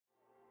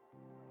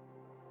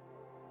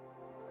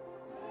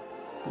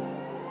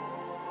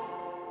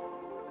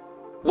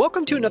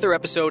Welcome to another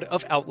episode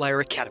of Outlier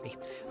Academy,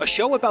 a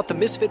show about the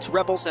misfits,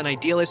 rebels, and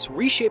idealists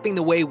reshaping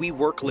the way we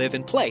work, live,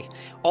 and play,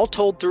 all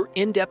told through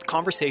in-depth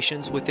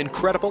conversations with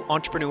incredible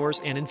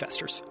entrepreneurs and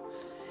investors.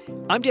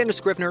 I'm Daniel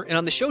Scrivener, and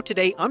on the show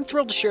today, I'm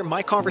thrilled to share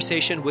my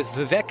conversation with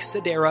Vivek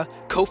Sodera,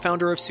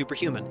 co-founder of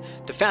Superhuman,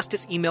 the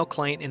fastest email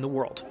client in the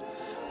world.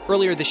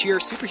 Earlier this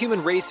year,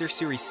 Superhuman raised their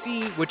Series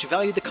C, which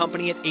valued the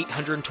company at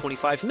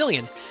 $825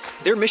 million.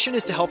 Their mission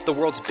is to help the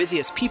world's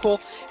busiest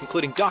people,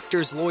 including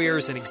doctors,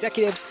 lawyers, and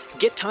executives,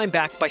 get time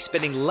back by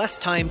spending less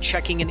time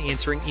checking and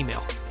answering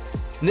email.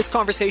 In this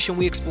conversation,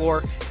 we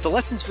explore the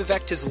lessons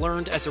Vivek has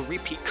learned as a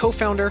repeat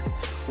co-founder,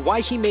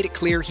 why he made it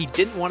clear he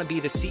didn't want to be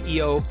the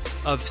CEO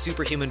of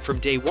Superhuman from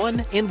day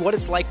one, and what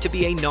it's like to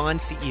be a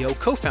non-CEO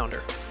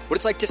co-founder. What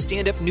it's like to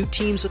stand up new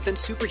teams within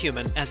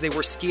Superhuman as they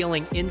were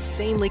scaling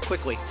insanely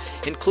quickly,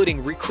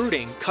 including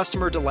recruiting,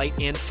 customer delight,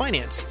 and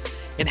finance,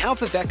 and how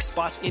Vivek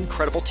spots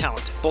incredible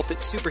talent, both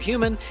at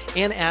Superhuman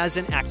and as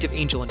an active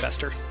angel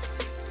investor.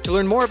 To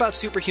learn more about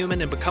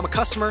Superhuman and become a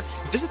customer,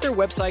 visit their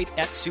website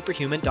at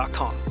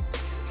superhuman.com.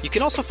 You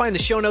can also find the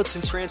show notes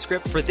and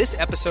transcript for this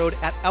episode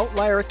at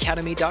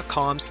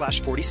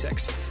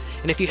outlieracademy.com/46.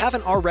 And if you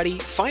haven't already,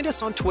 find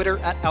us on Twitter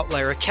at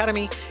Outlier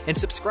Academy and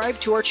subscribe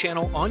to our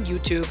channel on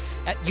YouTube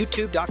at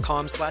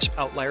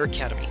youtube.com/Outlier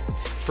Academy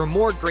for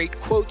more great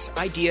quotes,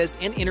 ideas,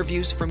 and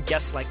interviews from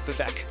guests like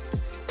Vivek.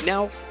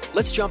 Now,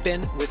 let's jump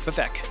in with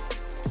Vivek.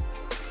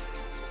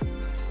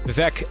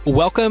 Vivek,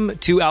 welcome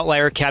to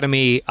Outlier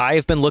Academy.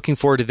 I've been looking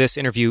forward to this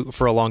interview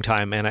for a long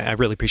time, and I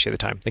really appreciate the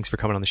time. Thanks for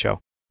coming on the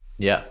show.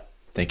 Yeah,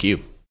 thank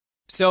you.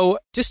 So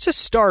just to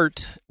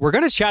start, we're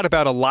going to chat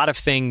about a lot of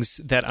things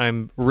that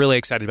I'm really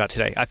excited about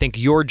today. I think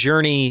your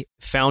journey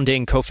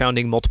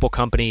co-founding multiple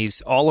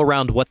companies, all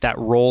around what that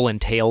role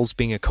entails,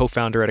 being a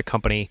co-founder at a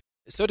company.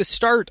 So to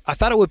start, I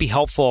thought it would be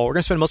helpful. We're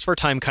going to spend most of our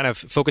time kind of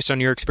focused on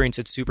your experience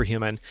at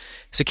Superhuman.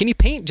 So can you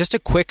paint just a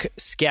quick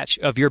sketch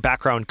of your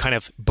background kind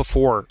of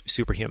before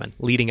Superhuman,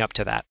 leading up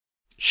to that?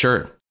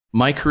 Sure.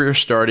 My career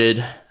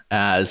started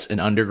as an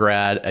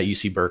undergrad at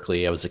UC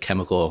Berkeley. I was a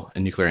chemical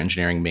and nuclear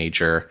engineering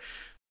major.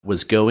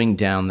 Was going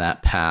down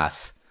that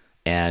path,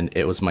 and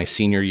it was my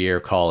senior year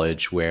of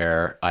college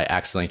where I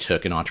accidentally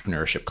took an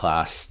entrepreneurship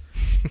class.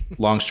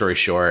 Long story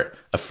short,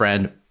 a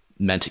friend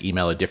meant to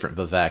email a different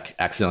Vivek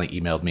accidentally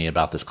emailed me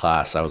about this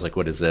class. I was like,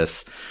 what is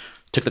this?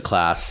 Took the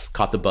class,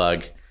 caught the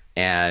bug,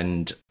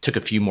 and took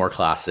a few more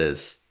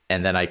classes.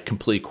 And then I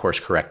completely course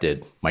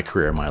corrected my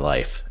career and my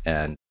life.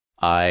 And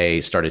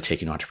I started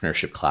taking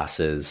entrepreneurship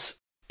classes.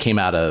 Came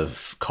out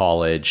of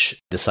college,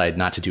 decided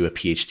not to do a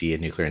PhD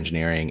in nuclear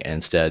engineering and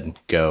instead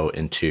go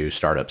into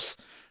startups.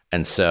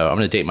 And so I'm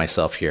going to date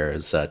myself here. It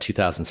was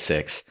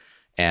 2006.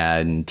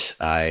 And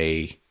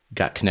I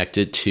got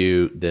connected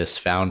to this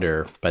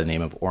founder by the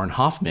name of Orrin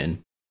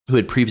Hoffman, who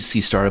had previously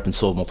started up and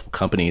sold multiple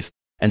companies.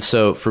 And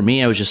so for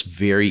me, I was just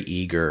very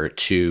eager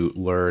to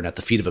learn at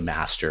the feet of a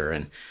master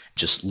and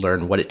just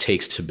learn what it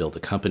takes to build a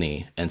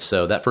company. And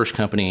so that first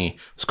company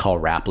was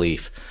called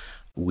Rapleaf.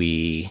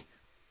 We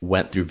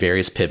went through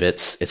various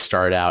pivots. It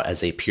started out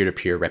as a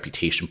peer-to-peer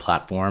reputation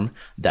platform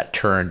that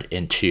turned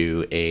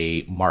into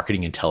a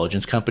marketing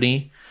intelligence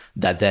company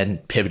that then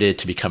pivoted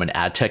to become an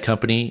ad tech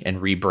company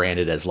and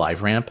rebranded as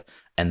LiveRamp.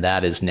 And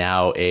that is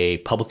now a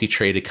publicly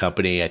traded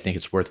company. I think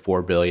it's worth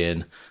 $4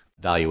 billion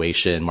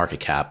valuation market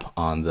cap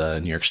on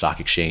the New York Stock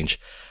Exchange.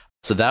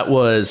 So that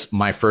was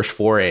my first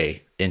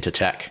foray into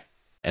tech.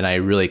 And I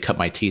really cut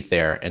my teeth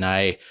there. And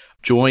I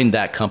joined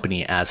that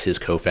company as his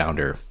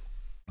co-founder.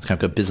 It's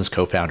kind of a business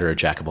co-founder, a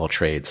jack of all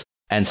trades.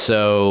 And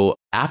so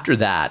after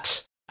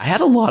that, I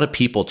had a lot of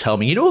people tell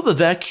me,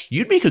 Vivek,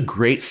 you'd make a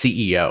great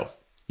CEO.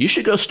 You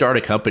should go start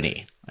a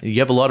company. You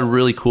have a lot of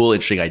really cool,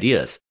 interesting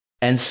ideas.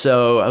 And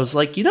so I was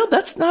like,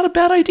 that's not a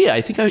bad idea.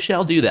 I think I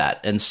shall do that.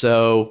 And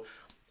so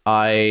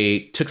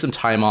I took some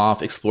time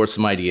off, explored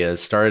some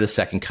ideas, started a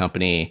second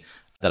company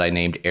that I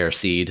named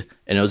Airseed.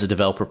 And it was a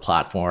developer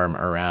platform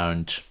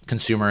around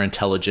consumer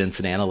intelligence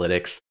and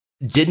analytics.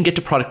 Didn't get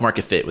to product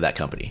market fit with that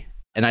company.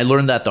 And I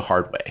learned that the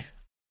hard way.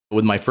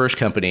 With my first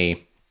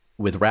company,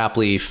 with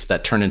Rapleaf,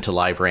 that turned into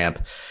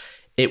LiveRamp,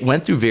 it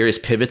went through various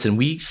pivots and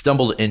we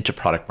stumbled into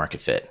product market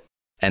fit.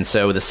 And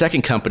so with the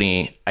second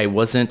company, I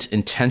wasn't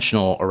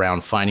intentional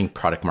around finding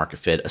product market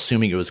fit,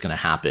 assuming it was going to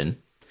happen.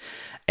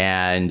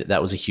 And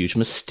that was a huge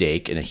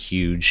mistake and a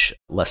huge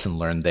lesson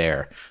learned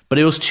there. But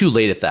it was too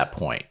late at that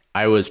point.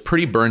 I was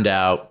pretty burned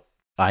out.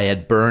 I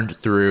had burned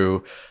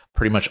through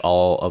pretty much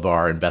all of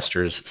our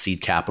investors'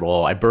 seed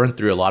capital. I burned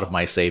through a lot of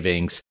my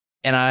savings.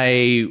 And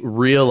I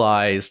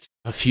realized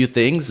a few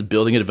things.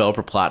 Building a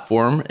developer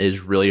platform is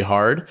really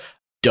hard.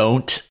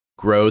 Don't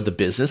grow the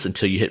business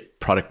until you hit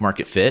product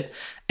market fit.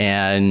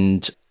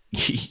 And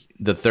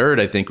the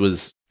third, I think,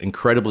 was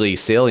incredibly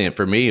salient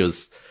for me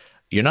was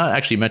you're not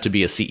actually meant to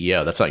be a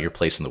CEO. That's not your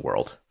place in the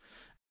world.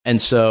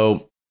 And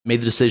so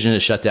made the decision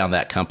to shut down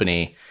that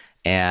company.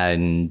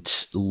 And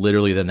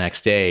literally the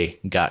next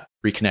day got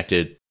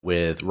reconnected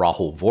with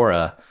Rahul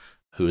Vohra,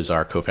 who is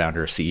our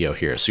co-founder, CEO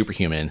here at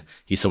Superhuman.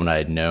 He's someone I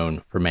had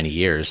known for many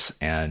years,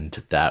 and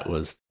that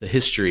was the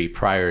history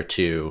prior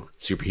to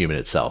Superhuman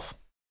itself.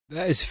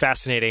 That is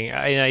fascinating.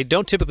 I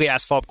don't typically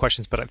ask follow-up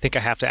questions, but I think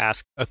I have to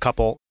ask a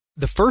couple.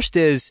 The first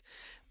is,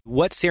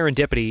 what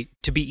serendipity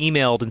to be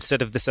emailed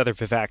instead of this other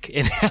Vivek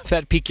and have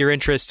that pique your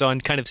interest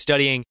on kind of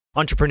studying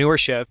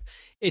entrepreneurship?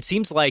 It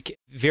seems like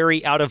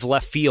very out of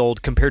left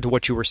field compared to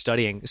what you were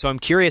studying. So I'm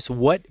curious,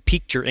 what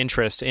piqued your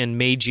interest and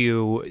made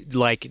you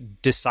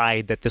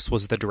decide that this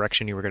was the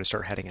direction you were going to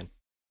start heading in?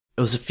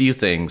 It was a few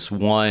things.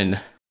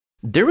 One,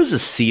 there was a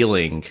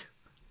ceiling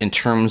in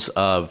terms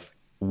of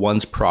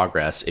one's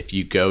progress if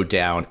you go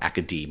down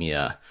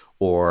academia,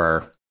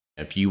 or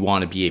if you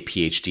want to be a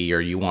PhD,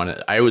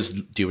 or I was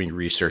doing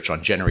research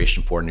on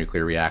Generation 4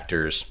 nuclear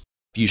reactors,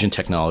 fusion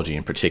technology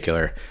in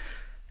particular.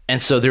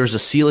 And so there was a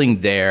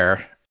ceiling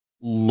there,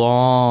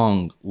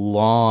 long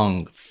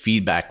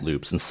feedback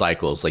loops and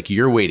cycles. Like,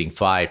 you're waiting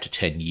 5 to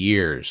 10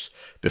 years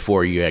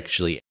before you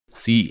actually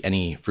see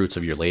any fruits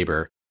of your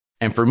labor.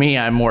 And for me,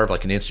 I'm more of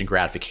like an instant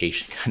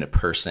gratification kind of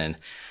person.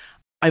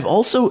 I've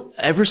also,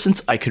 ever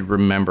since I could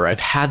remember,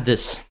 I've had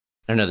this,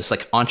 I don't know, this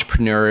like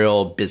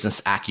entrepreneurial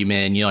business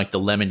acumen, like the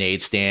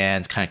lemonade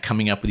stands, kind of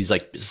coming up with these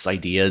like business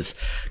ideas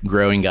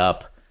growing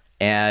up.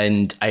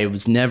 And I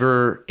was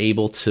never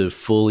able to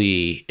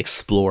fully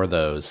explore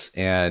those.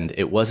 And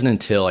it wasn't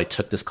until I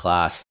took this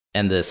class,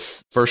 and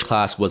this first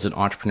class was an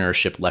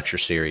entrepreneurship lecture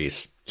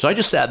series. So I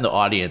just sat in the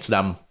audience and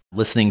I'm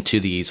listening to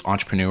these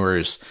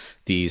entrepreneurs,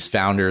 these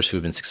founders who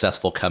have been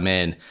successful come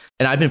in.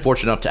 And I've been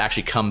fortunate enough to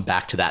actually come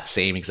back to that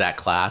same exact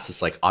class.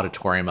 It's like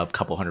auditorium of a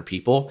couple hundred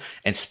people,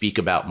 and speak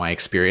about my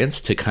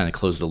experience to kind of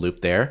close the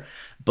loop there.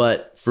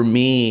 But for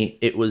me,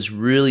 it was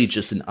really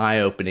just an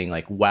eye-opening,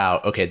 like,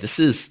 wow, okay, this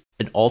is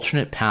an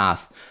alternate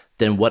path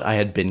than what I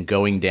had been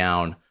going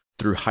down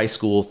through high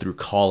school, through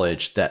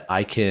college, that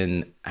I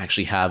can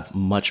actually have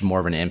much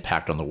more of an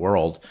impact on the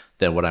world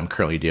than what I'm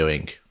currently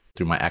doing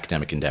through my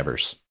academic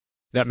endeavors.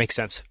 That makes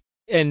sense.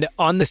 And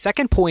on the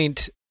second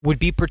point would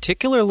be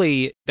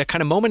particularly that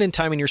kind of moment in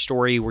time in your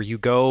story where you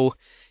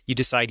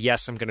decide,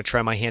 yes, I'm going to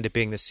try my hand at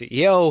being the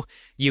CEO.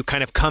 You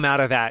kind of come out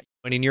of that.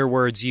 And in your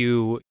words,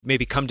 you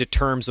maybe come to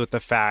terms with the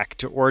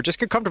fact, or just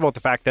get comfortable with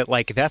the fact that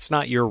that's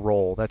not your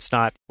role. That's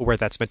not where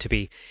that's meant to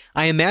be.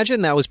 I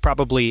imagine that was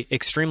probably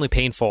extremely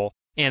painful.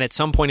 And at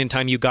some point in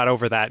time, you got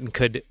over that and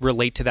could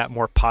relate to that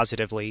more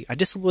positively. I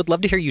just would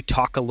love to hear you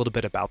talk a little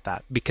bit about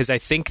that, because I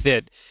think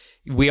that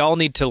we all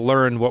need to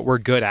learn what we're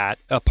good at.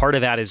 A part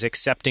of that is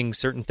accepting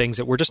certain things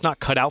that we're just not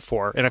cut out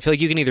for. And I feel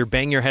like you can either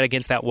bang your head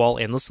against that wall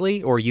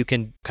endlessly, or you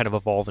can kind of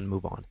evolve and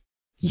move on.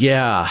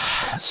 Yeah.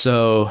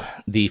 So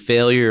the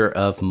failure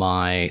of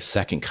my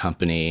second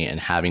company and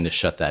having to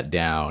shut that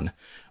down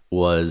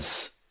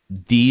was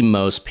the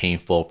most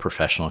painful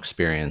professional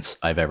experience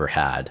I've ever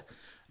had.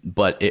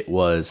 But it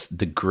was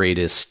the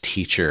greatest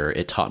teacher.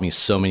 It taught me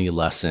so many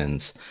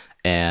lessons,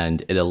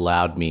 and it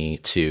allowed me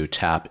to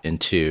tap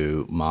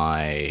into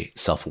my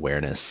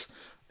self-awareness.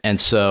 And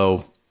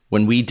so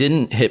when we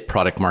didn't hit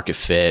product market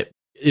fit,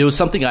 it was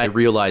something I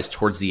realized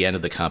towards the end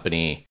of the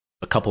company,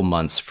 a couple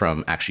months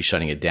from actually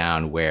shutting it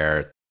down,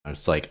 where I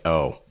was like,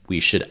 oh, we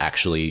should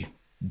actually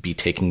be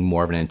taking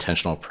more of an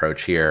intentional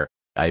approach here.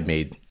 I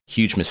made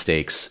huge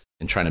mistakes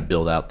in trying to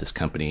build out this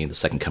company, the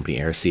second company,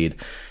 Airseed.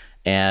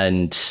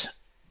 And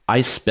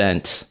I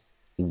spent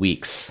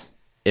weeks,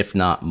 if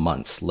not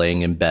months,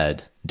 laying in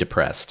bed,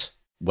 depressed,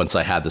 once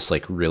I had this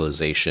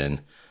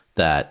realization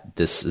that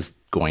this is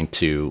going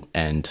to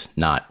end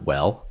not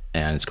well,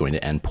 and it's going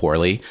to end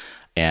poorly.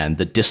 And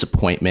the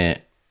disappointment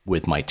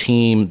with my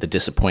team, the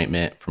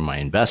disappointment from my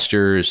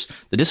investors,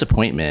 the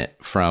disappointment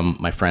from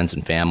my friends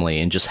and family,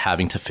 and just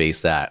having to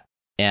face that.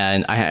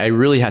 And I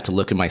really had to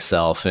look at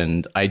myself.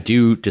 And I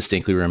do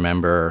distinctly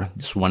remember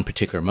this one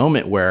particular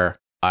moment where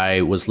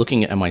I was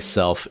looking at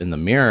myself in the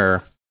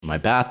mirror in my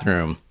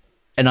bathroom,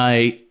 and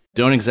I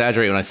don't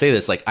exaggerate when I say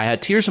this, I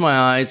had tears in my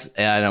eyes,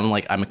 and I'm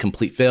like, I'm a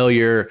complete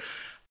failure.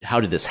 How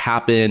did this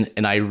happen?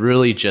 And I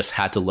really just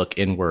had to look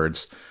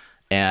inwards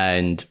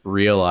and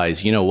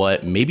realize, you know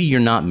what, maybe you're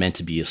not meant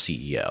to be a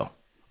CEO.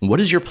 What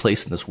is your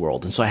place in this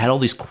world? And so I had all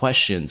these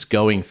questions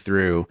going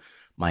through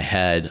my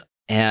head.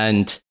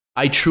 And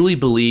I truly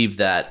believe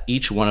that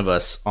each one of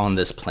us on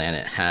this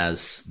planet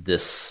has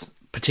this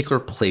particular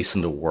place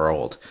in the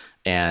world,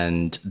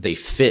 and they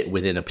fit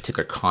within a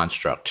particular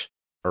construct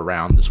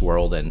around this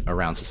world and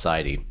around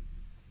society.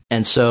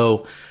 And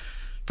so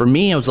for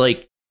me, I was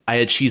like, I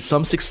achieved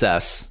some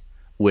success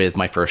with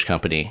my first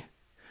company.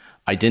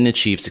 I didn't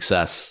achieve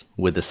success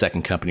with the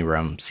second company where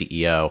I'm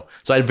CEO.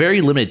 So I had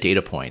very limited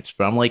data points,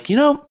 but I'm like,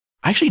 I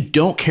actually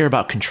don't care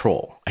about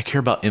control. I care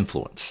about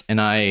influence. And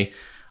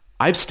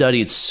I've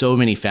studied so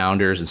many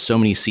founders and so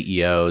many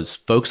CEOs,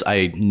 folks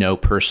I know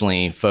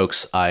personally,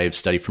 folks I've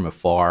studied from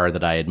afar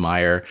that I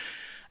admire,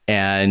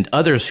 and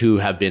others who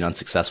have been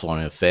unsuccessful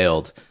and have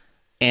failed.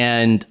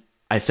 And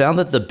I found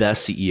that the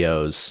best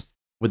CEOs,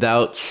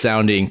 without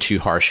sounding too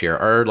harsh here,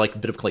 are a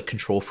bit of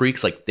control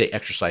freaks. They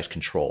exercise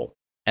control.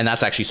 And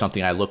that's actually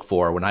something I look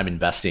for when I'm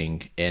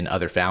investing in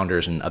other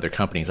founders and other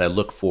companies. I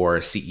look for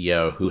a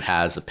CEO who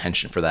has a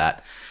penchant for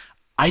that.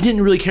 I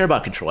didn't really care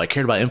about control. I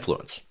cared about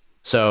influence.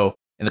 So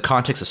in the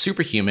context of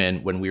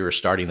Superhuman, when we were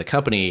starting the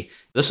company,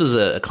 this was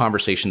a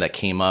conversation that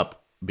came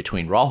up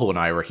between Rahul and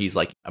I, where he's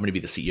like, I'm going to be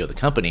the CEO of the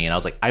company. And I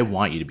was like, I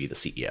want you to be the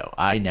CEO.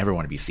 I never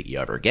want to be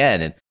CEO ever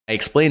again. And I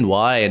explained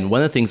why. And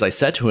one of the things I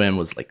said to him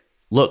was like,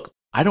 look,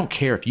 I don't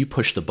care if you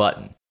push the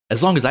button.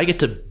 As long as I get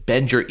to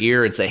bend your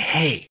ear and say,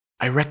 hey,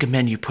 I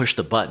recommend you push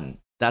the button.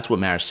 That's what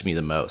matters to me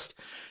the most.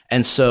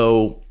 And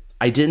so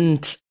I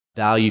didn't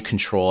value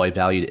control. I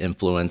valued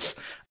influence.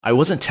 I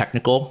wasn't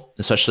technical,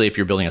 especially if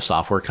you're building a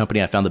software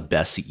company. I found the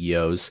best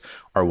CEOs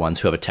are ones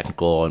who have a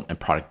technical and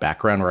product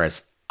background,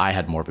 whereas I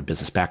had more of a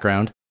business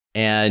background.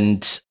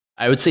 And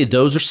I would say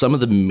those are some of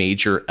the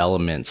major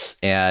elements.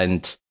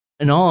 And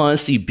in all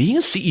honesty, being a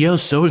CEO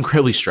is so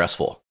incredibly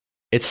stressful.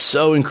 It's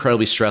so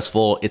incredibly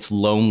stressful. It's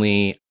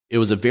lonely. It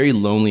was a very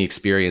lonely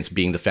experience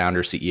being the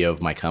founder CEO of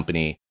my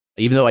company,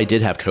 even though I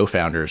did have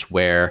co-founders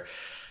where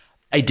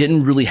I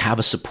didn't really have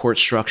a support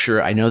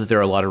structure. I know that there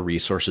are a lot of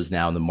resources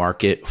now in the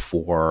market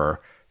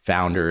for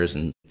founders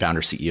and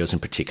founder CEOs in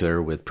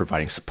particular with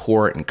providing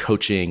support and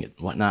coaching and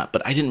whatnot,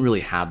 but I didn't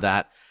really have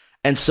that.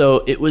 And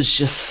so it was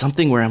just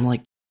something where I'm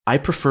like, I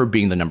prefer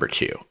being the number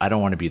two. I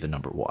don't want to be the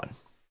number one.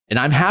 And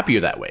I'm happier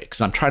that way because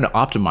I'm trying to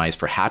optimize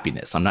for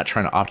happiness. I'm not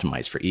trying to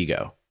optimize for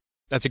ego.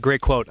 That's a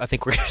great quote. I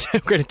think we're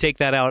going to take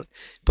that out,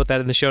 put that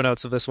in the show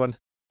notes of this one.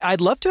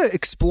 I'd love to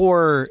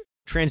explore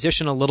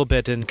transition a little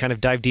bit and kind of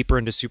dive deeper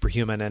into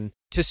Superhuman. And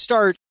to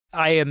start,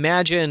 I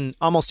imagine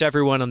almost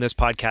everyone on this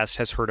podcast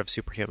has heard of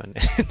Superhuman.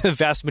 The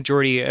vast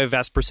majority, a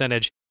vast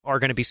percentage are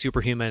going to be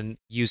Superhuman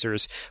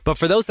users. But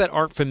for those that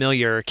aren't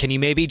familiar, can you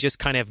maybe just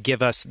kind of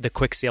give us the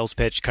quick sales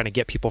pitch, kind of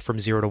get people from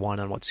 0 to 1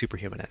 on what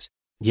Superhuman is?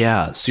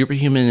 Yeah,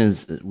 Superhuman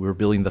is, we're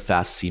building the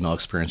fastest email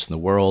experience in the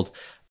world.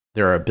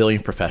 There are 1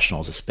 billion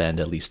professionals that spend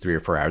at least 3 or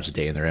 4 hours a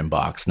day in their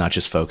inbox, not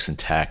just folks in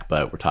tech,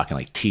 but we're talking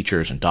like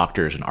teachers and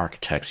doctors and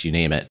architects, you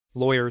name it.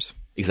 Lawyers.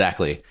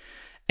 Exactly.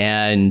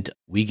 And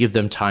we give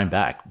them time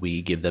back.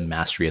 We give them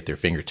mastery at their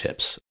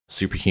fingertips.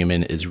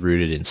 Superhuman is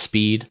rooted in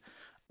speed.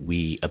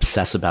 We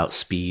obsess about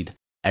speed,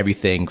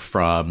 everything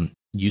from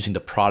using the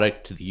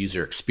product to the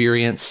user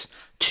experience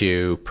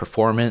to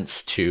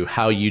performance to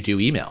how you do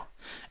email.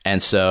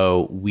 And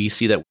so we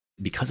see that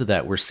because of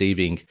that, we're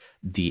saving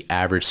the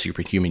average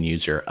Superhuman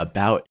user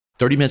about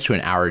 30 minutes to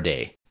an hour a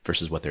day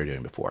versus what they were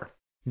doing before.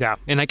 Yeah,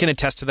 and I can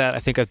attest to that. I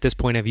think at this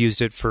point, I've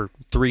used it for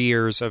 3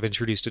 years. I've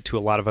introduced it to a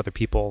lot of other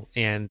people,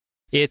 and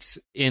it's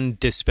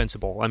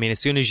indispensable. I mean, as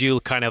soon as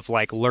you kind of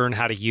like learn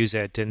how to use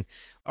it and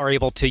are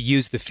able to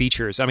use the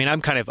features, I mean,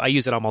 I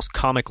use it almost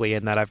comically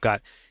in that I've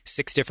got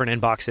 6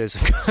 different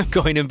inboxes I'm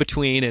going in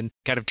between and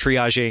kind of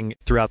triaging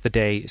throughout the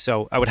day.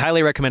 So I would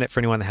highly recommend it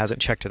for anyone that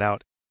hasn't checked it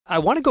out. I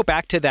want to go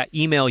back to that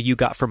email you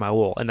got from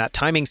Rahul, and that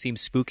timing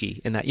seems spooky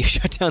in that you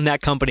shut down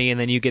that company and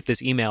then you get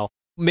this email.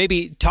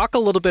 Maybe talk a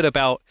little bit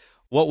about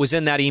what was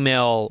in that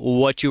email,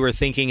 what you were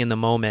thinking in the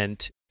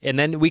moment, and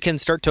then we can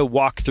start to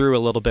walk through a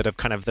little bit of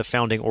kind of the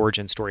founding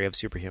origin story of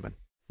Superhuman.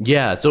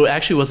 Yeah, so it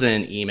actually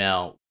wasn't an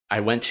email.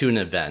 I went to an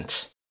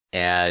event,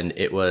 and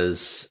it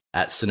was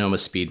at Sonoma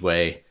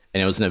Speedway,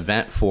 and it was an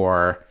event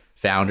for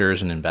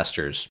founders and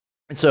investors.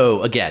 And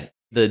so again,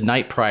 the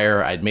night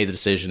prior, I'd made the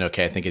decision,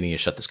 okay, I think I need to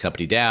shut this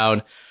company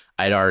down.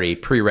 I'd already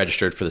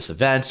pre-registered for this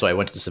event, so I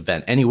went to this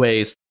event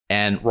anyways,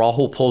 and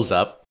Rahul pulls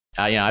up.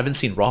 I haven't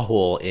seen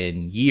Rahul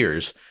in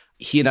years.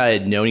 He and I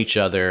had known each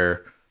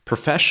other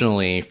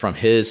professionally from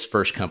his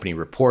first company,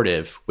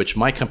 Rapportive, which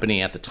my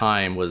company at the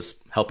time was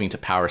helping to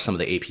power some of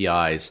the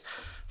APIs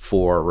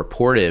for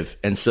Rapportive.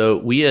 And so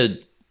we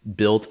had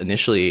built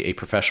initially a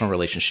professional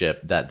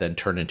relationship that then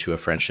turned into a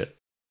friendship.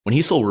 When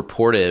he sold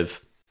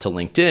Rapportive to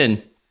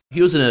LinkedIn,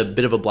 he was in a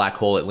bit of a black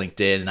hole at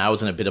LinkedIn, and I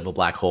was in a bit of a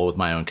black hole with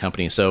my own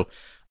company. So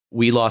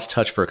we lost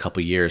touch for a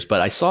couple of years, but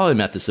I saw him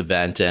at this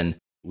event and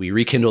we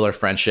rekindled our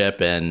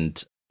friendship.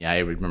 And I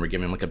remember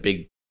giving him like a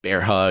big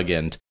bear hug,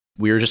 and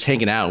we were just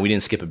hanging out and we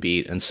didn't skip a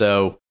beat. And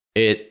so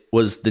it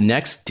was the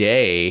next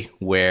day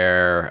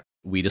where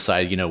we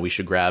decided, we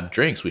should grab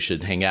drinks. We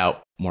should hang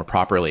out more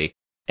properly.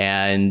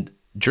 And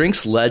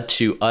drinks led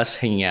to us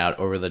hanging out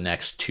over the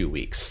next 2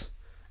 weeks.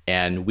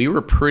 And we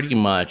were pretty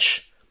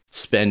much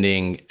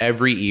spending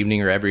every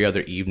evening or every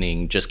other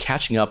evening just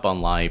catching up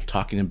on life,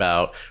 talking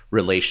about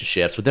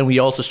relationships. But then we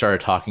also started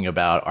talking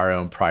about our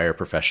own prior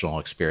professional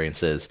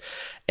experiences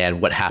and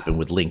what happened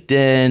with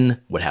LinkedIn,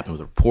 what happened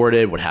with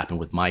Rapportive, what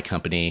happened with my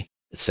company,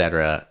 et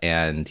cetera.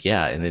 And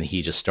then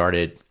he just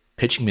started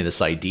pitching me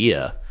this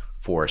idea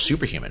for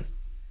Superhuman.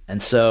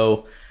 And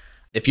so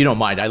if you don't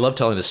mind, I love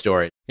telling this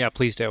story. Yeah,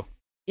 please do.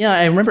 Yeah,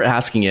 I remember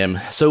asking him,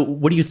 so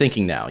what are you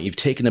thinking now? You've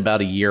taken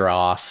about a year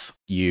off.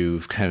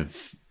 You've kind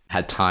of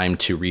had time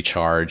to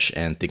recharge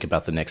and think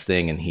about the next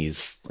thing. And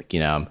he's like,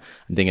 I'm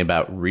thinking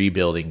about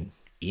rebuilding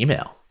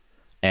email.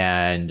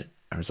 And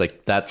I was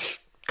like, that's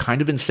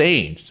kind of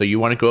insane. So you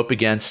want to go up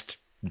against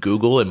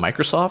Google and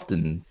Microsoft?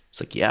 And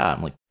it's like, yeah.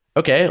 I'm like,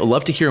 okay, I'd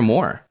love to hear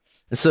more.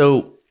 And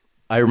so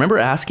I remember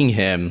asking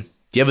him,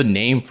 do you have a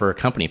name for a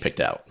company picked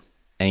out?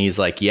 And he's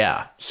like,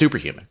 yeah,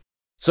 Superhuman.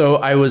 So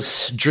I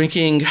was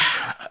drinking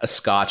a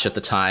scotch at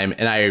the time,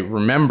 and I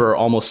remember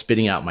almost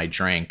spitting out my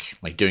drink,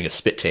 like doing a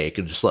spit take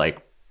and just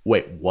like,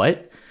 wait,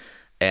 what?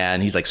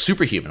 And he's like,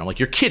 Superhuman. I'm like,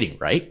 you're kidding,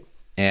 right?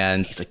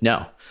 And he's like,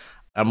 no.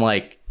 I'm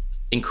like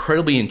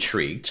incredibly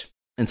intrigued.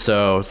 And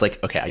so it's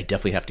like, okay, I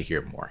definitely have to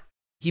hear more.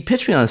 He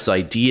pitched me on this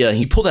idea, and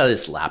he pulled out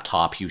his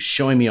laptop. He was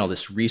showing me all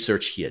this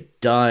research he had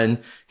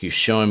done. He was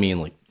showing me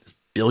like this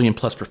billion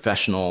plus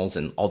professionals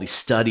and all these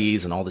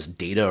studies and all this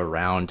data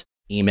around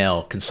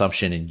email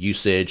consumption and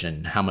usage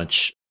and how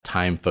much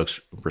time folks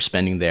were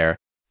spending there.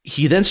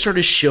 He then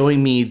started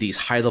showing me these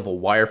high-level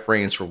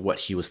wireframes for what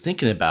he was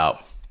thinking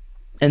about.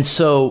 And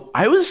so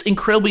I was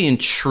incredibly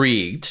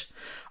intrigued.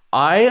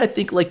 I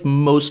think like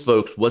most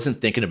folks wasn't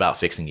thinking about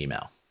fixing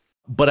email,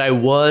 but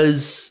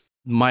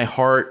my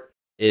heart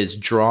is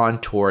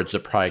drawn towards the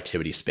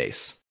productivity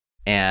space.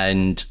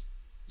 And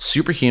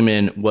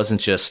Superhuman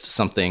wasn't just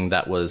something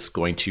that was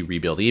going to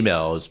rebuild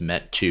email. It was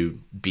meant to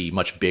be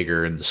much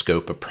bigger in the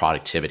scope of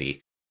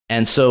productivity.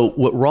 And so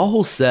what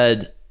Rahul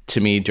said to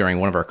me during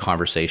one of our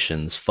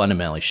conversations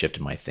fundamentally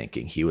shifted my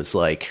thinking. He was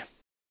like,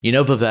 you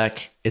know,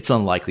 Vivek, it's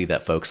unlikely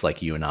that folks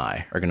like you and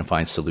I are going to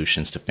find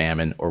solutions to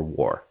famine or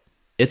war.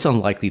 It's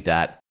unlikely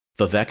that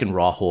Vivek and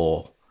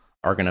Rahul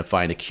are going to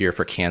find a cure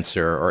for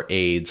cancer or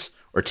AIDS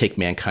or take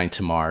mankind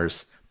to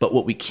Mars. But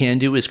what we can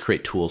do is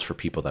create tools for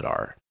people that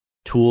are.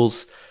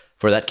 Tools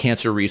for that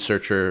cancer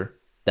researcher,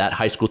 that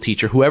high school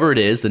teacher, whoever it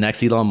is, the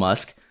next Elon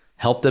Musk,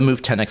 help them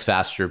move 10x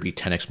faster, be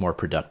 10x more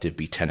productive,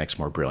 be 10x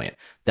more brilliant.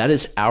 That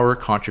is our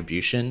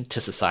contribution to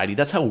society.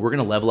 That's how we're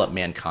going to level up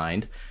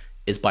mankind,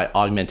 is by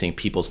augmenting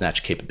people's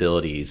natural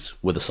capabilities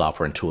with the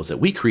software and tools that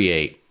we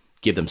create,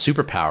 give them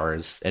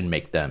superpowers, and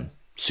make them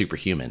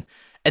superhuman.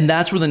 And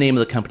that's where the name of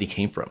the company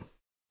came from.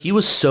 He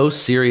was so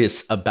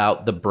serious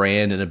about the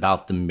brand and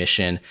about the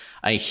mission.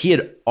 He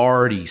had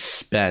already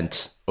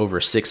spent over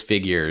 6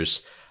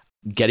 figures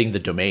getting the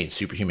domain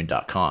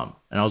superhuman.com.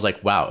 And I was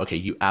like, wow, okay,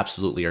 you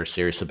absolutely are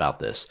serious about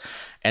this.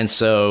 And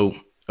so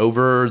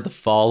over the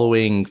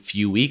following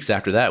few weeks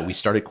after that, we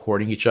started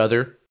courting each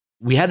other.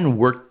 We hadn't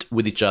worked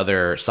with each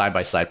other side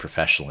by side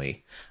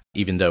professionally,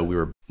 even though we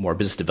were more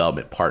business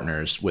development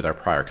partners with our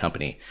prior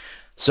company.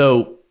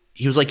 So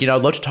he was like, I'd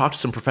love to talk to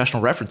some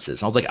professional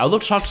references. And I was like, I'd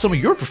love to talk to some of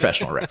your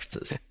professional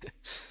references.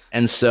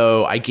 And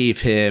so I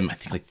gave him, I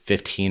think like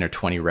 15 or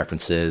 20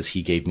 references.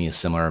 He gave me a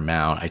similar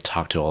amount. I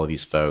talked to all of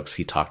these folks.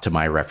 He talked to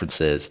my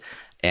references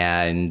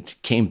and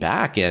came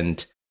back.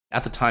 And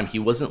at the time, he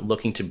wasn't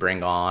looking to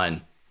bring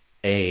on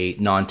a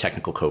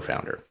non-technical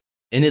co-founder.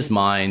 In his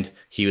mind,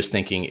 he was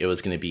thinking it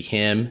was going to be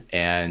him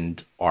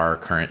and our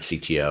current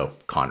CTO,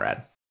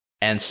 Conrad.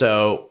 And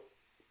so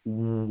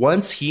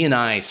once he and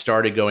I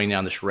started going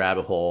down this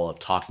rabbit hole of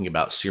talking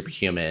about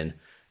Superhuman,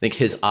 I think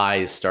his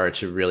eyes started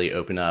to really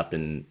open up,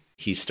 and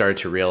he started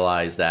to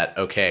realize that,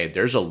 okay,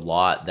 there's a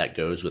lot that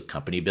goes with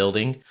company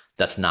building.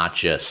 That's not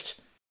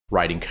just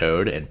writing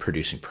code and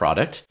producing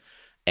product.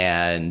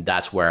 And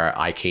that's where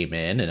I came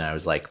in, and I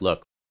was like,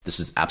 look, this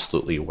is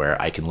absolutely where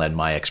I can lend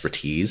my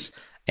expertise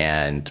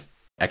and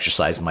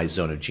exercise my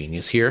zone of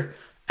genius here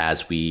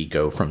as we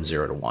go from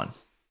 0 to 1.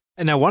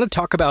 And I want to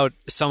talk about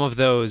some of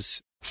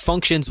those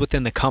functions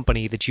within the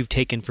company that you've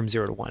taken from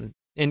 0 to 1.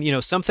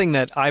 And, something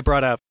that I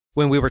brought up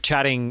when we were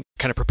chatting,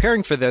 kind of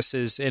preparing for this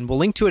is, and we'll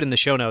link to it in the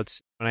show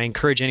notes, and I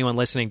encourage anyone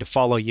listening to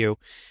follow you.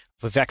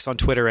 Vivek's on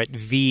Twitter at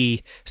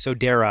V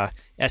Sodera,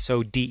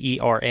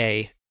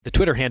 Sodera, the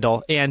Twitter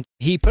handle. And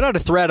he put out a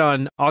thread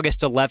on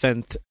August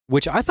 11th,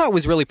 which I thought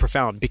was really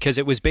profound, because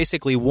it was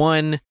basically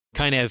one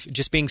kind of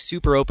just being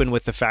super open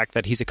with the fact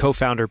that he's a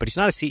co-founder, but he's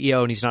not a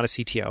CEO and he's not a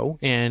CTO.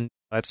 And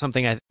that's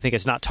something I think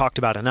is not talked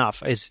about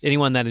enough. Is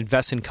anyone that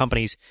invests in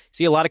companies,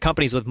 see a lot of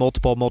companies with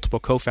multiple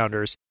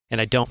co-founders,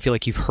 and I don't feel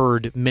like you've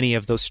heard many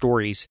of those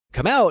stories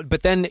come out.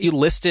 But then you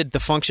listed the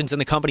functions in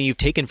the company you've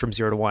taken from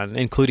 0 to 1,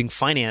 including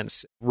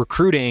finance,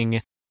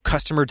 recruiting,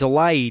 customer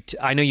delight.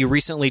 I know you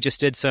recently just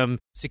did some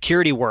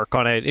security work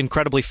on an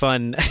incredibly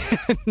fun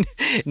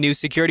new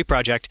security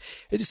project.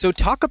 So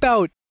talk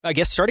about, I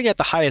guess, starting at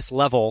the highest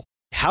level,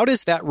 how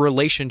does that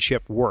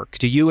relationship work?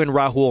 Do you and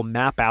Rahul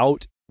map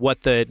out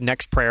what the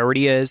next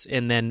priority is?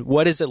 And then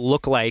what does it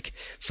look like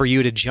for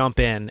you to jump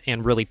in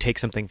and really take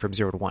something from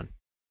 0 to 1?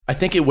 I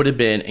think it would have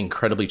been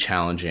incredibly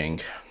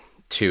challenging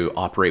to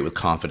operate with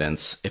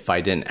confidence if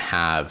I didn't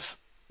have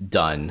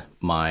done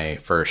my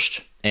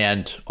first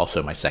and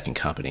also my second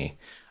company.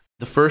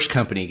 The first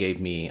company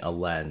gave me a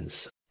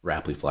lens,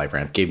 Rapidly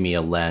FlyRamp, gave me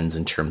a lens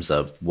in terms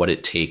of what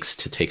it takes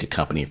to take a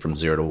company from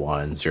 0 to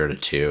 1, 0 to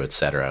 2, et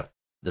cetera.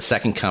 The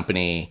second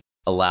company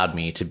allowed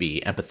me to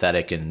be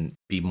empathetic and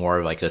be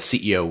more like a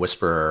CEO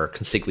whisperer,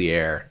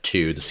 consigliere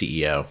to the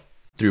CEO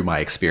through my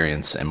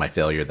experience and my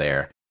failure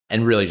there,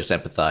 and really just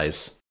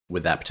empathize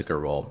with that particular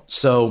role.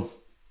 So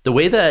the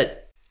way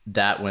that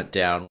went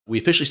down, we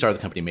officially started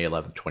the company May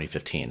 11th,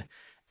 2015.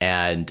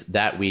 And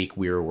that week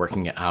we were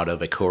working out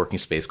of a co-working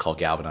space called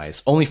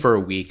Galvanize, only for a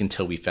week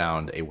until we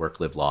found a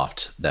work-live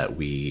loft that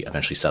we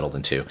eventually settled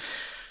into.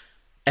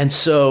 And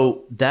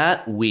so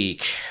that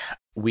week,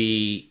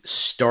 we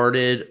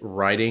started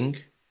writing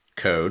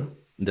code.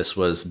 This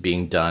was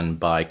being done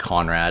by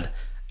Conrad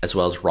as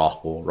well as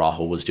Rahul.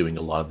 Rahul was doing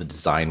a lot of the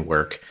design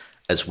work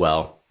as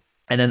well.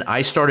 And then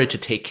I started to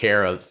take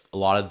care of a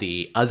lot of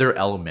the other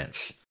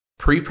elements,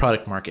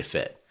 pre-product market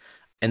fit.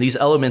 And these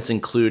elements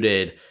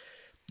included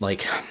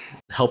like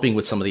helping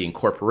with some of the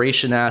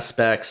incorporation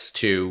aspects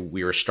to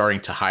we were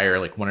starting to hire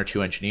like 1 or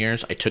 2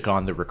 engineers. I took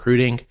on the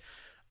recruiting.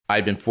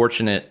 I've been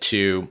fortunate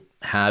to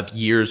have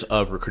years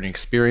of recruiting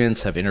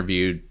experience, have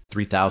interviewed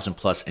 3,000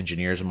 plus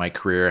engineers in my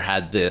career,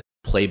 had the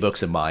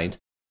playbooks in mind.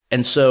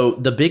 And so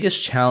the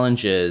biggest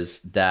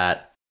challenges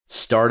that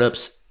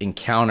startups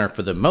encounter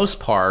for the most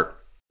part,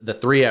 the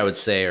 3 I would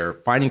say are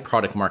finding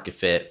product market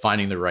fit,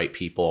 finding the right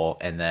people,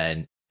 and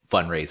then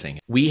fundraising.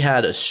 We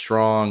had a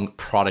strong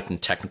product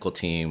and technical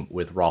team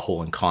with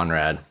Rahul and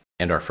Conrad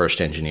and our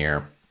first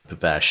engineer,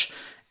 Vivek.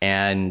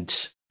 And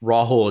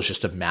Rahul is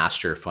just a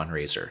master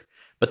fundraiser.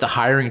 But the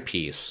hiring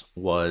piece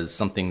was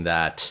something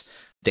that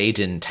they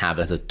didn't have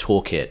as a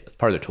toolkit, as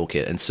part of their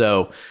toolkit. And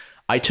so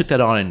I took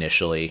that on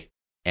initially,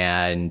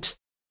 and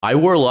I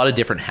wore a lot of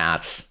different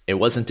hats. It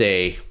wasn't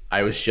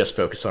I was just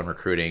focused on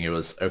recruiting. It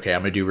was, okay,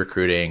 I'm going to do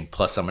recruiting,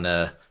 plus I'm going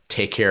to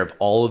take care of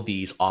all of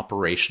these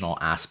operational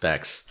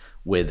aspects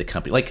with the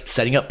company, like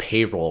setting up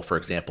payroll, for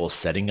example,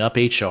 setting up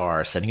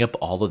HR, setting up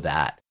all of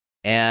that.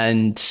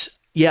 And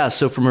yeah,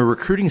 so from a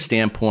recruiting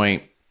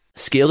standpoint,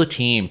 scale the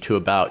team to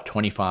about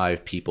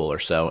 25 people or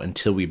so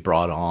until we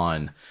brought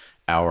on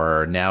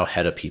our now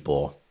head of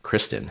people,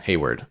 Kristen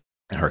Hayward.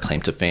 And her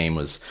claim to fame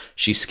was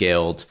she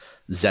scaled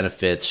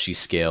Zenefits, she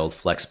scaled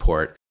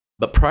Flexport.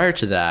 But prior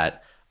to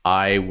that,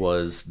 I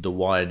was the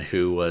one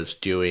who was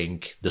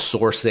doing the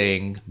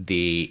sourcing,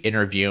 the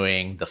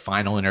interviewing, the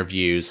final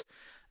interviews,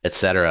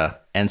 etc.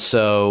 And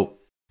so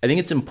I think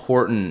it's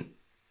important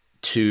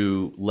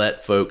to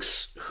let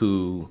folks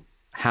who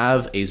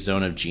have a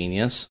zone of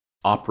genius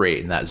operate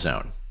in that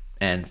zone.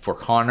 And for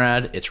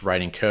Conrad, it's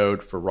writing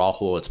code. For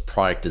Rahul, it's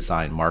product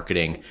design,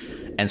 marketing.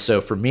 And so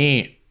for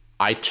me,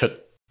 I took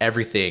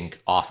everything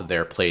off of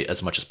their plate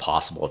as much as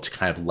possible to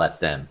kind of let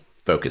them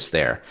focus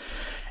there.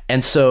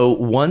 And so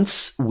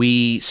once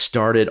we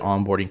started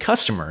onboarding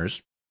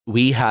customers,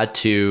 we had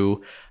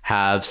to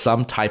have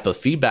some type of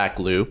feedback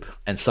loop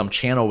and some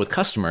channel with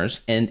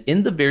customers. And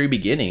in the very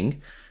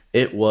beginning,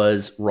 it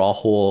was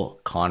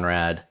Rahul,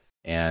 Conrad,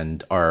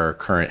 and our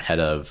current head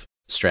of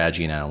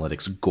strategy and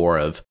analytics,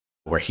 Gaurav,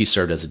 where he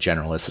served as a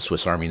generalist, a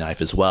Swiss Army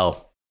knife as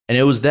well. And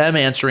it was them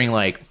answering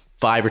like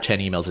 5 or 10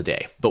 emails a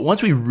day. But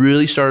once we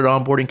really started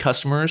onboarding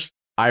customers,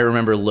 I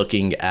remember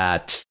looking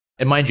at,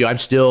 and mind you, I'm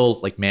still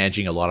like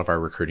managing a lot of our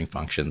recruiting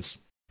functions.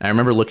 I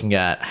remember looking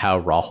at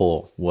how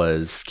Rahul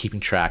was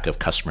keeping track of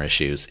customer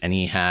issues, and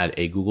he had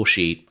a Google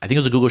Sheet. I think it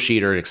was a Google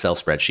Sheet or an Excel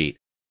spreadsheet.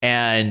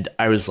 And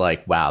I was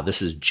like, wow,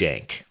 this is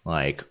jank.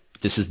 Like,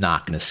 this is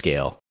not going to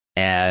scale.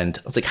 And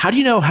I was like, how do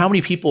you know how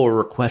many people are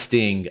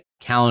requesting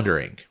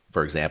calendaring,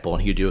 for example?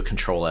 And you do a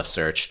Control F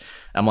search.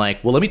 I'm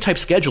like, well, let me type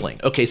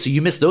scheduling. Okay, so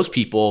you missed those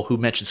people who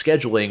mentioned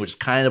scheduling, which is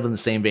kind of in the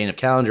same vein of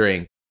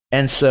calendaring.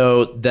 And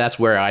so that's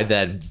where I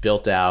then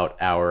built out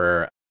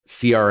our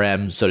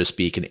CRM, so to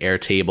speak, an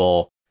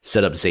Airtable,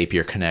 set up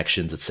Zapier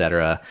connections,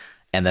 etc.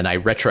 And then I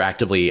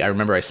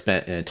remember I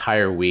spent an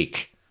entire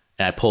week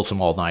and I pulled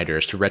some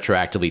all-nighters to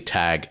retroactively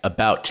tag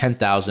about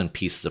 10,000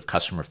 pieces of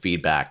customer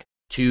feedback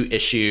to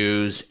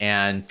issues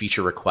and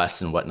feature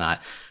requests and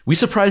whatnot. We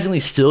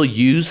surprisingly still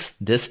use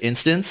this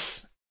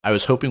instance. I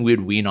was hoping we'd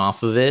wean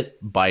off of it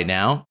by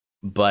now,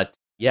 but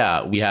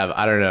yeah, we have,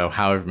 I don't know,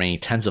 however many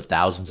tens of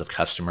thousands of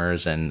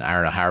customers and I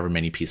don't know, however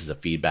many pieces of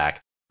feedback,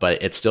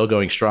 but it's still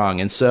going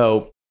strong. And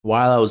so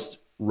while I was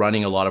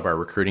running a lot of our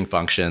recruiting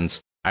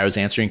functions, I was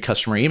answering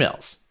customer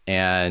emails.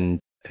 And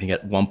I think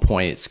at one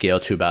point it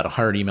scaled to about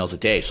 100 emails a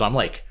day. So I'm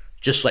like,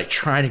 just like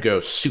trying to go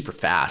super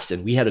fast.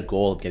 And we had a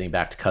goal of getting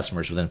back to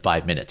customers within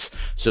 5 minutes.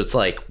 So it's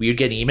like we would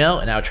get an email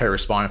and I would try to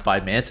respond in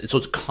 5 minutes. And so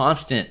it's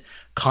constant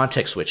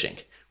context switching,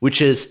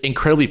 which is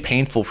incredibly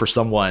painful for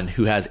someone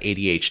who has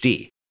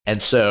ADHD.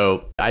 And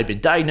so I'd been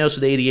diagnosed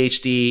with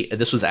ADHD.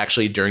 And this was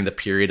actually during the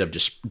period of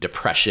just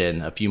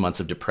depression, a few months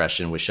of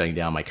depression was shutting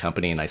down my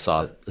company. And I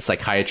saw a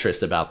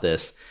psychiatrist about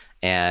this.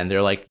 And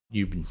they're like,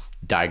 you've been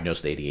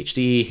diagnosed with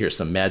ADHD. Here's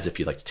some meds if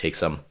you'd like to take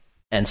some.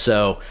 And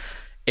so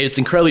it's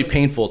incredibly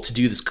painful to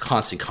do this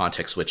constant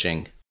context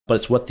switching, but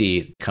it's what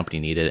the company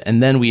needed.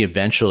 And then we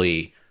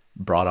eventually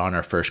brought on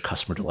our first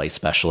customer delight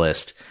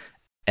specialist.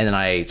 And then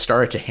I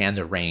started to hand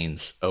the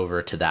reins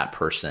over to that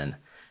person.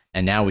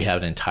 And now we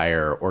have an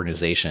entire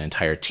organization,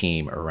 entire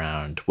team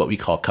around what we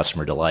call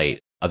customer delight.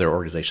 Other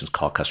organizations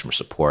call customer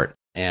support.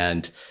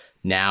 And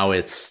now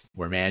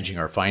we're managing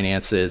our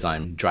finances.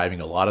 I'm driving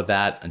a lot of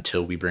that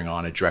until we bring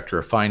on a director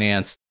of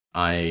finance.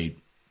 I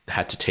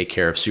had to take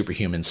care of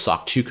Superhuman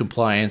SOC 2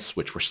 compliance,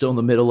 which we're still in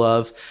the middle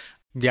of.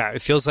 Yeah,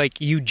 it feels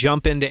like you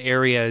jump into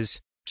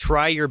areas,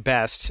 try your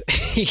best,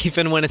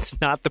 even when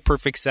it's not the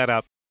perfect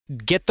setup,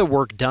 get the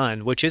work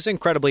done, which is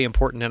incredibly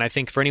important. And I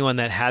think for anyone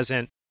that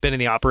hasn't been in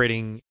the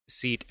operating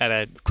seat at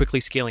a quickly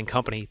scaling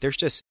company, there's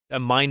just a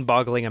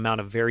mind-boggling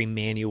amount of very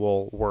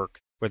manual work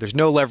where there's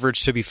no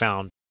leverage to be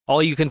found.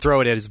 All you can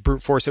throw it at is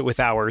brute force it with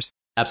hours.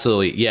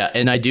 Absolutely. Yeah.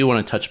 And I do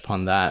want to touch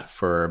upon that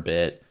for a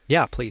bit.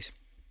 Yeah, please.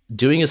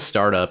 Doing a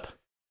startup,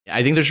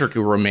 I think there's a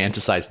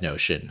romanticized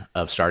notion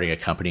of starting a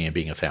company and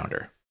being a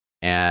founder.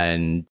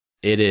 And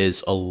it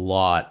is a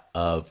lot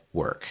of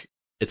work.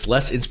 It's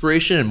less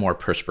inspiration and more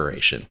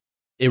perspiration.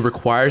 It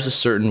requires a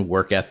certain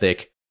work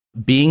ethic.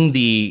 Being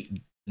the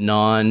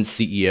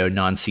non-CEO,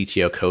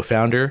 non-CTO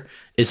co-founder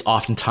is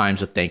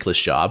oftentimes a thankless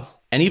job.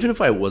 And even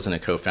if I wasn't a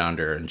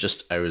co-founder and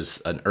I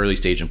was an early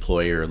stage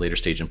employee or a later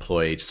stage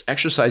employee, just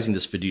exercising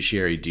this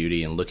fiduciary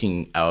duty and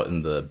looking out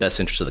in the best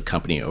interest of the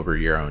company over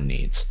your own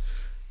needs.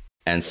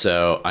 And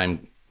so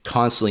I'm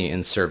constantly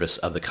in service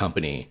of the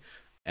company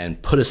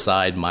and put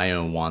aside my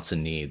own wants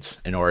and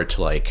needs in order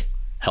to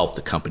help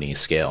the company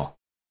scale.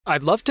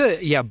 I'd love to,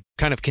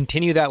 kind of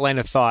continue that line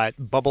of thought,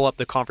 bubble up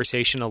the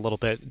conversation a little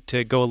bit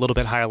to go a little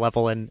bit higher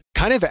level and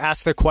kind of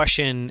ask the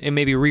question and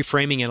maybe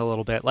reframing it a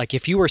little bit. Like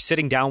if you were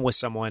sitting down with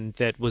someone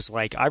that was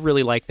like, I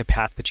really like the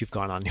path that you've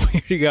gone on.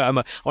 Here you go. I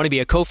want to be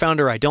a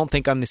co-founder. I don't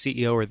think I'm the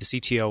CEO or the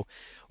CTO.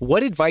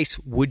 What advice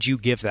would you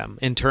give them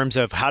in terms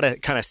of how to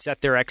kind of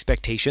set their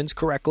expectations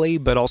correctly,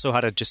 but also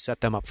how to just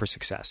set them up for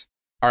success?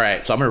 All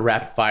right. So I'm going to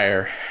rapid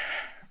fire,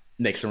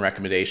 make some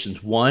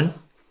recommendations. One,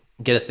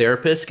 get a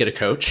therapist, get a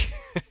coach.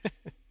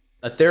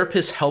 A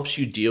therapist helps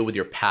you deal with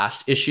your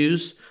past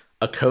issues.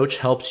 A coach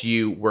helps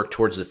you work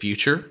towards the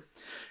future.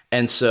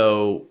 And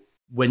so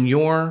when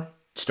you're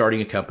starting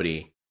a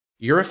company,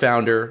 you're a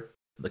founder.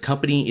 The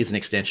company is an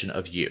extension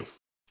of you.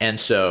 And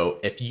so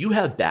if you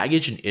have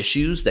baggage and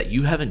issues that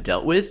you haven't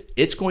dealt with,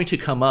 it's going to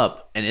come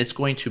up and it's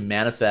going to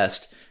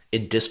manifest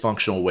in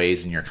dysfunctional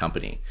ways in your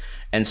company.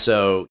 And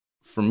so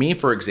for me,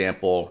 for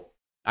example,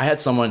 I had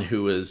someone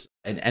who was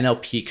an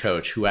NLP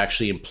coach who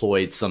actually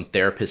employed some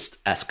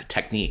therapist-esque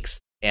techniques.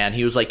 And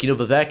he was like,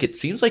 Vivek, it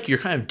seems like you're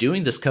kind of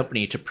doing this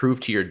company to prove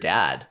to your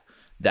dad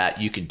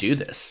that you can do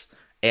this.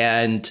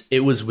 And it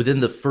was within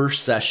the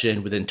first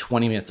session, within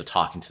 20 minutes of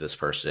talking to this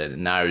person.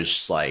 And I was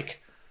just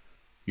like,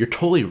 you're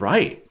totally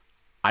right.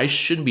 I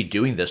shouldn't be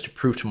doing this to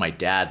prove to my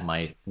dad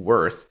my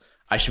worth.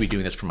 I should be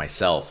doing this for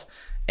myself.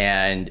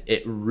 And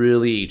it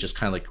really just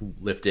kind of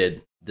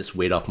lifted this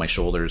weight off my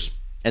shoulders.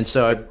 And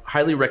so I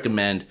highly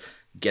recommend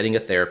getting a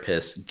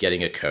therapist,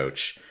 getting a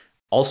coach.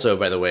 Also,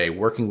 by the way,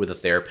 working with a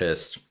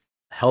therapist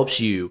helps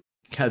you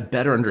kind of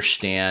better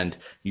understand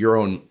your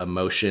own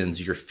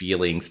emotions, your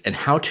feelings, and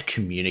how to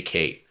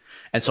communicate.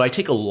 And so I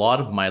take a lot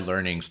of my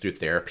learnings through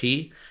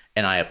therapy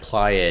and I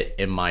apply it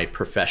in my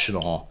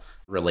professional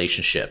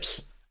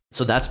relationships.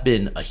 So that's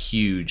been a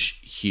huge,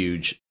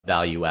 huge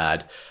value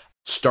add.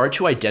 Start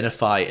to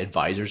identify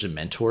advisors and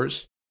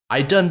mentors.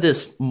 I've done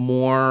this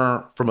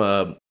more from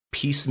a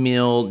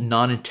piecemeal,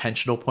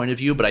 non-intentional point of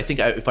view, but I think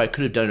if I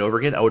could have done it over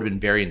again, I would have been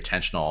very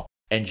intentional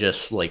and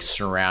just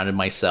surrounded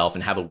myself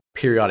and have a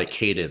periodic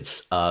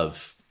cadence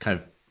of kind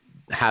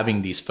of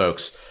having these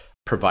folks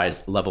provide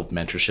a level of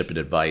mentorship and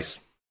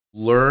advice.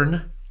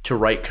 Learn to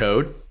write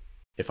code.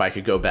 If I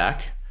could go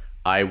back,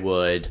 I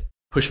would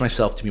push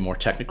myself to be more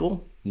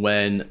technical.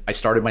 When I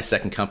started my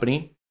second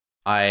company,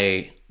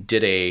 I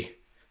did a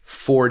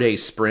 4-day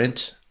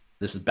sprint.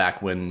 This is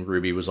back when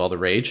Ruby was all the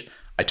rage.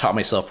 I taught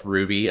myself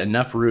Ruby,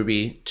 enough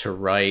Ruby to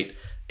write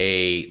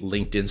a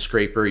LinkedIn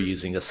scraper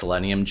using a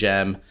Selenium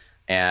gem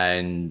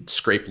and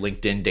scrape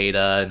LinkedIn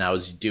data. And I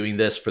was doing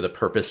this for the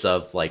purpose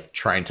of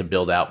trying to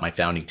build out my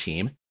founding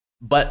team.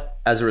 But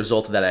as a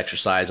result of that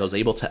exercise, I was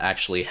able to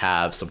actually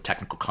have some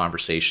technical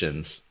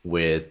conversations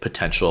with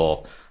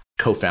potential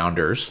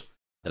co-founders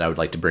that I would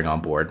like to bring on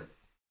board.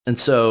 And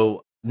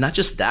so not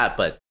just that,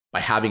 but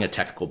by having a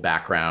technical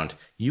background,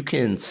 you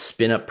can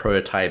spin up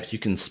prototypes, you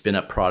can spin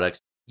up products.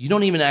 You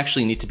don't even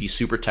actually need to be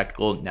super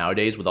technical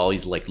nowadays with all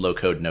these low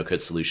code, no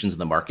code solutions in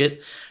the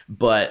market.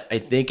 But I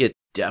think it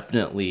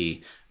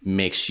definitely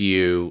makes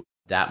you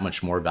that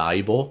much more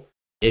valuable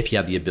if you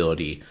have the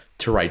ability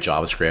to write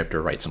JavaScript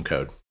or write some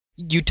code.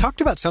 You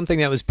talked about something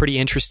that was pretty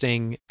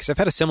interesting because I've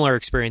had a similar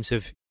experience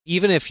of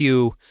even if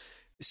you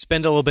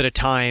spend a little bit of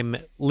time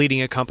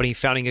leading a company,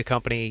 founding a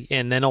company,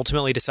 and then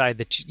ultimately decide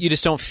that you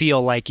just don't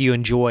feel like you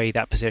enjoy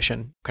that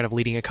position, kind of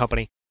leading a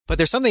company. But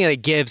there's something that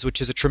it gives,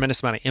 which is a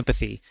tremendous amount of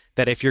empathy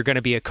that if you're going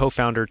to be a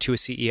co-founder to a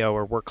CEO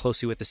or work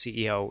closely with the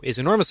CEO is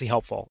enormously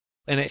helpful.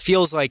 And it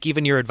feels like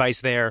even your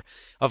advice there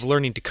of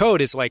learning to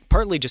code is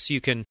partly just so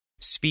you can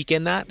speak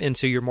in that and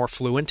so you're more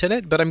fluent in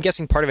it. But I'm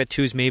guessing part of it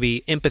too is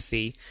maybe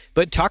empathy.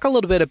 But talk a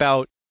little bit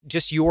about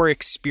just your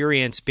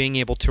experience being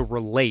able to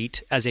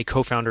relate as a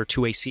co-founder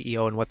to a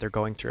CEO and what they're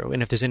going through.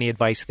 And if there's any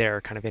advice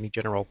there, kind of any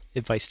general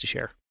advice to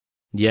share.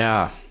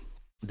 Yeah.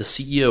 The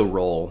CEO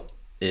role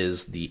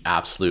is the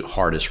absolute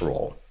hardest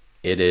role.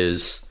 It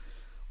is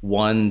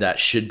one that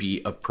should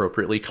be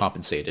appropriately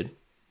compensated.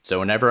 So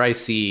whenever I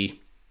see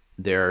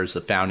there's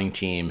a founding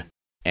team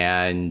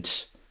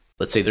and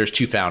let's say there's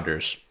 2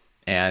 founders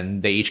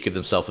and they each give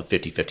themselves a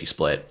 50-50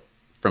 split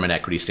from an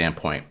equity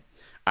standpoint,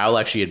 I'll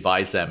actually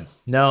advise them,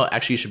 no,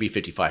 actually it should be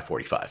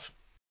 55-45.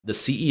 the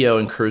CEO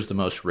incurs the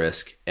most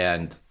risk,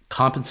 and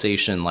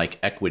compensation like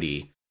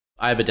equity,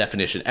 I have a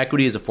definition.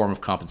 Equity is a form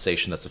of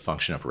compensation that's a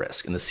function of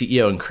risk, and the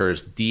CEO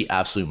incurs the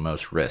absolute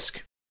most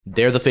risk.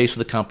 They're the face of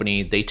the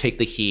company. They take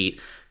the heat.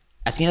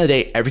 At the end of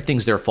the day,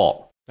 everything's their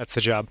fault. That's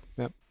the job.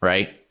 Yep.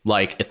 Right?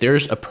 Like if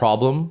there's a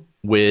problem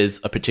with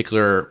a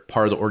particular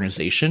part of the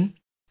organization,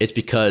 it's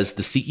because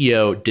the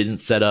CEO didn't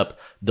set up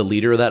the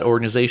leader of that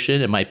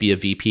organization. It might be a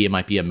VP, it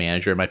might be a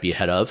manager, it might be a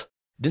head of.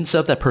 Didn't set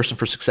up that person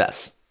for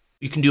success.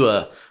 You can do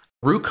a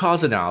root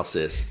cause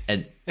analysis,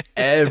 and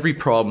every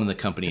problem in the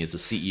company is the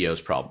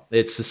CEO's problem.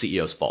 It's the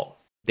CEO's fault.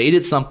 They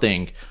did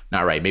something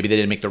not right. Maybe they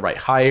didn't make the right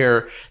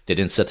hire. They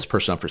didn't set this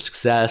person up for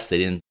success. They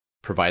didn't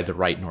provide the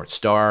right North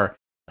Star,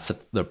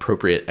 set the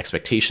appropriate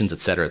expectations, et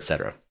cetera, et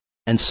cetera.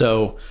 And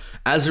so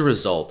as a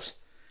result,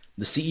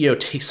 the CEO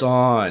takes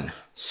on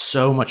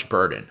so much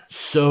burden,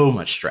 so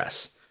much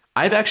stress.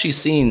 I've actually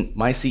seen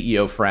my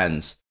CEO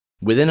friends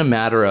within a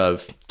matter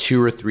of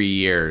 2 or 3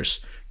 years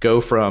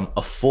go from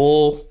a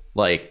full,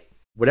 like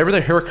whatever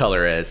their hair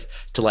color is,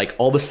 to like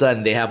all of a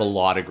sudden they have a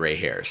lot of gray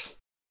hairs.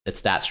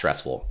 It's that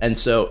stressful. And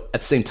so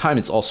at the same time,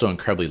 it's also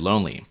incredibly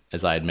lonely,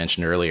 as I had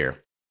mentioned earlier.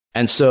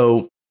 And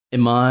so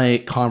in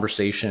my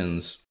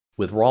conversations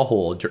with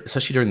Rahul,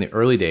 especially during the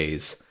early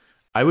days,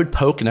 I would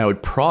poke and I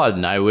would prod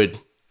and I would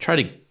try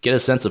to get a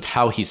sense of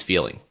how he's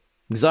feeling.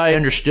 Because I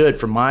understood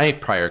from my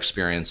prior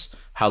experience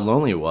how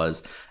lonely it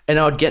was, and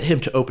I would get him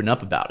to open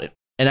up about it.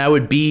 And I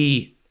would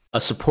be a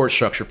support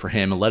structure for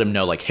him and let him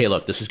know like, hey,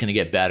 look, this is going to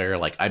get better.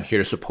 Like, I'm here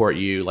to support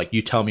you. Like,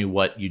 you tell me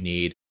what you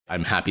need.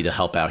 I'm happy to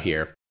help out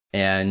here.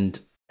 And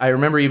I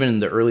remember even in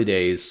the early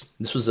days,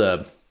 this was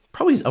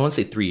probably, I want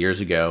to say 3 years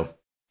ago,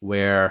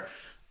 where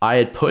I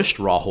had pushed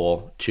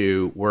Rahul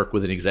to work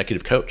with an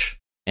executive coach.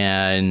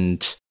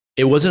 And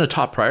it wasn't a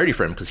top priority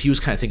for him because he was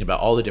kind of thinking about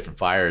all the different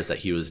fires that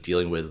he was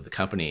dealing with the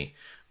company.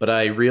 But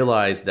I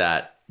realized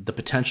that the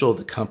potential of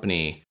the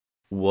company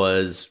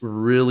was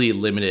really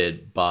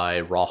limited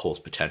by Rahul's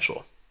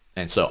potential.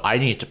 And so I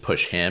needed to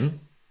push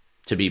him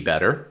to be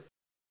better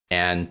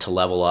and to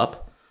level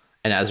up.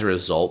 And as a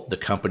result, the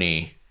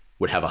company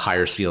would have a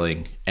higher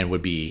ceiling and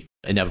would be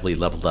inevitably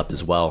leveled up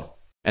as well.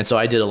 And so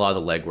I did a lot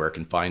of the legwork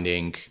in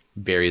finding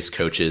various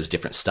coaches,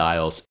 different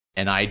styles.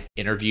 And I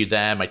interviewed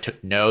them. I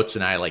took notes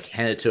and I like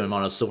handed it to him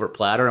on a silver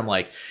platter. I'm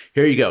like,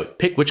 here you go.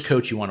 Pick which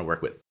coach you want to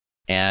work with.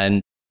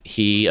 And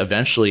he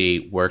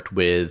eventually worked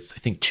with, I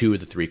think, 2 of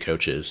the 3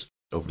 coaches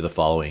over the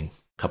following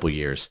couple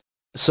years.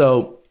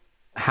 So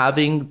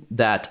having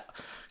that,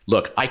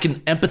 look, I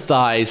can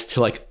empathize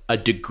to like a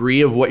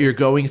degree of what you're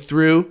going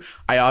through.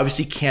 I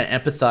obviously can't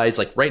empathize.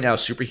 Like right now,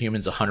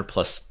 Superhuman's a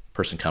 100+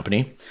 person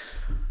company.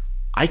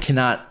 I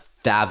cannot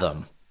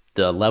fathom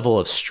the level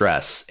of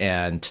stress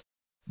and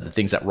the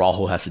things that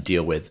Rahul has to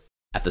deal with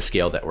at the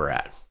scale that we're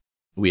at.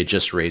 We had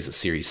just raised a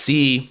Series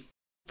C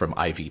from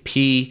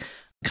IVP.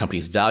 The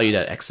company's valued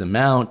at X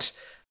amount.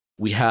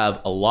 We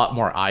have a lot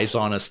more eyes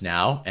on us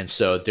now. And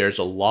so there's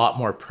a lot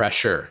more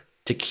pressure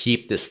to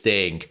keep this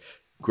thing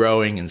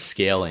growing and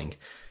scaling.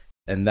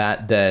 And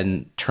that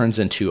then turns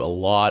into a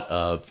lot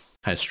of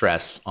kind of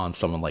stress on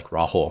someone like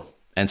Rahul.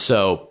 And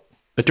so,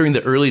 but during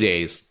the early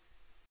days,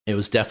 it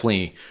was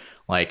definitely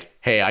like,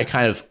 hey, I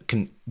kind of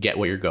can get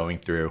what you're going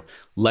through.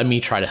 Let me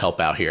try to help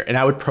out here. And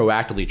I would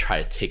proactively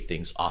try to take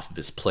things off of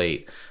his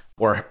plate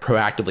or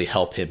proactively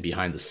help him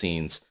behind the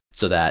scenes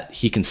so that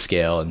he can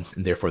scale and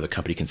therefore the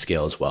company can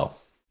scale as well.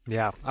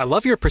 Yeah, I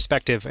love your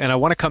perspective. And I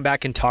want to come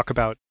back and talk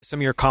about some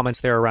of your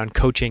comments there around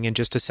coaching in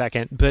just a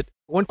second. But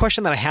one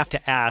question that I have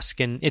to ask,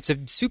 and it's a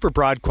super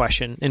broad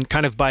question and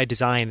kind of by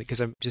design because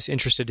I'm just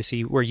interested to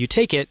see where you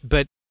take it.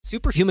 But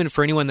Superhuman,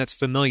 for anyone that's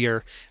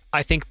familiar,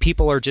 I think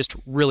people are just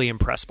really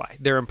impressed by.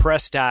 They're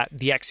impressed at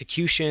the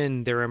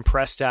execution. They're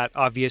impressed at,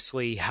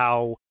 obviously,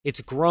 how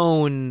it's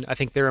grown. I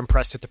think they're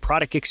impressed at the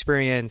product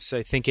experience.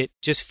 I think it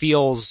just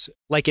feels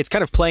like it's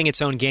kind of playing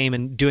its own game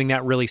and doing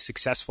that really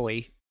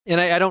successfully. And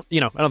I don't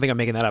think I'm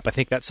making that up. I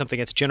think that's something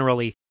that's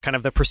generally kind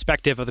of the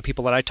perspective of the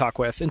people that I talk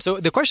with. And so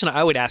the question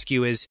I would ask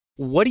you is,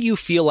 what do you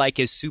feel like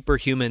is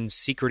Superhuman's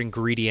secret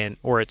ingredient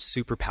or its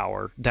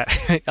superpower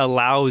that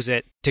allows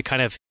it to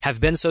kind of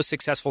have been so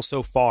successful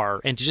so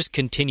far and to just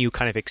continue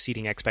kind of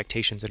exceeding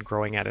expectations and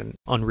growing at an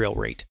unreal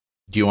rate?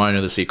 Do you want to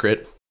know the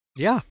secret?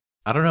 Yeah.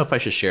 I don't know if I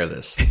should share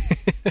this.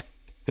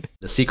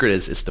 The secret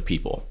is it's the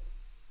people.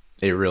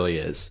 It really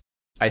is.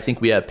 I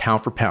think we have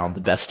pound for pound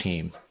the best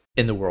team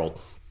in the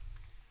world.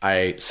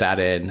 I sat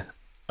in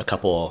a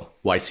couple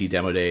YC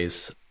demo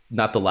days,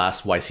 not the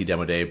last YC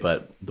demo day,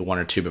 but the 1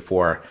 or 2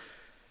 before.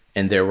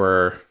 And there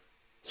were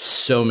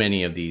so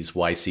many of these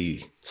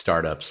YC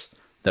startups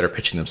that are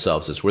pitching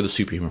themselves as we're the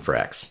Superhuman for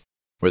X,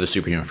 we're the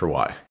Superhuman for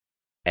Y.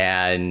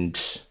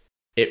 And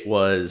it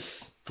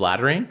was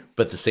flattering,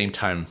 but at the same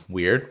time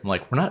weird. I'm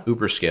like, we're not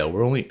Uber scale.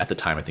 We're only, at the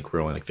time, I think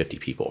we're only like 50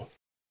 people.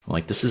 I'm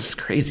like, this is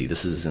crazy.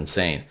 This is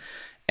insane.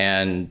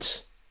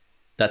 And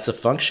that's a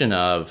function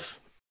of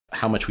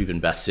how much we've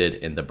invested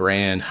in the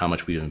brand, how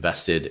much we've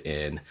invested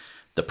in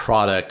the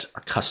product,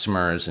 our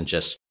customers, and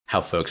just how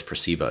folks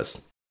perceive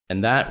us.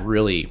 And that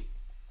really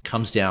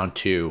comes down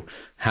to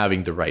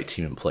having the right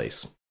team in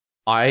place.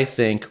 I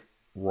think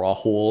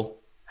Rahul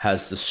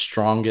has the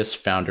strongest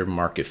founder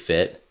market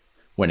fit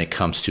when it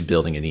comes to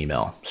building an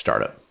email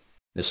startup.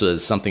 This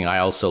is something I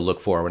also look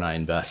for when I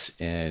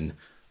invest in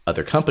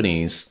other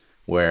companies,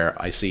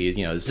 where I see,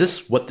 is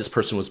this what this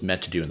person was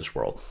meant to do in this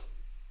world?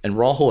 And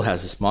Rahul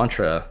has this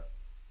mantra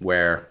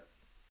where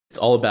it's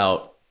all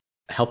about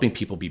helping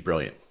people be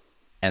brilliant.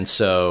 And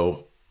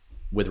so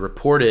with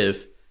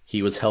Reportive,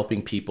 he was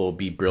helping people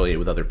be brilliant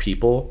with other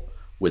people.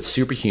 With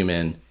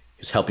Superhuman, he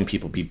was helping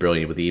people be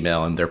brilliant with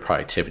email and their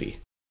productivity.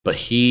 But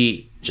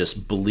he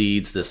just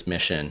bleeds this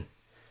mission.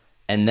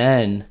 And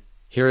then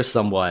here is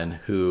someone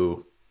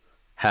who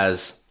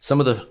has some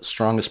of the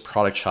strongest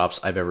product chops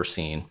I've ever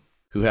seen,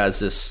 who has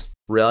this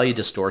reality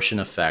distortion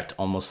effect,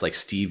 almost like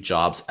Steve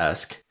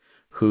Jobs-esque,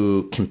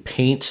 who can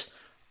paint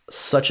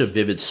such a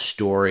vivid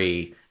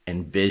story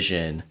and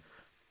vision.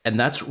 And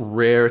that's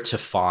rare to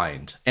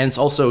find. And it's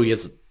also, he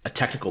has a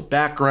technical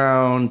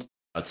background.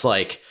 It's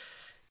like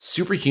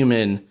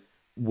Superhuman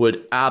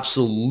would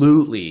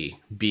absolutely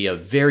be a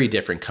very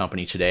different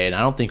company today. And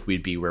I don't think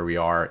we'd be where we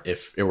are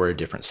if it were a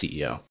different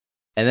CEO.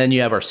 And then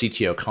you have our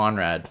CTO,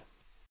 Conrad,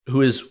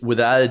 who is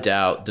without a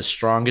doubt the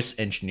strongest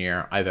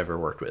engineer I've ever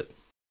worked with.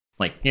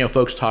 Like,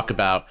 folks talk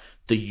about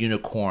the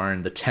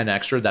unicorn, the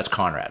 10Xer, that's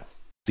Conrad.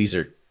 These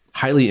are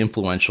highly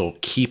influential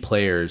key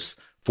players,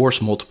 force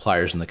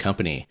multipliers in the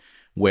company,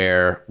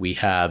 where we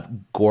have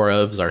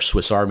Gorov's, our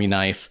Swiss Army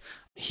knife.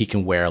 He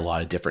can wear a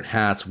lot of different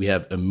hats. We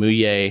have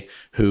Amuye,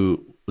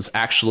 who was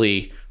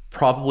actually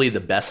probably the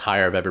best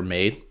hire I've ever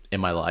made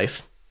in my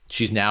life.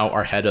 She's now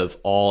our head of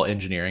all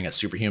engineering at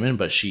Superhuman,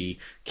 but she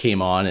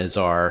came on as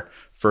our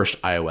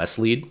first iOS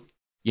lead.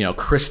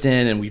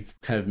 Kristen, and we've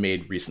kind of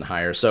made recent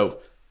hires. So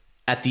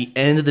at the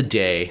end of the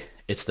day,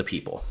 it's the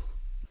people.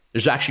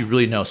 There's actually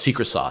really no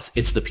secret sauce.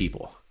 It's the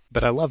people.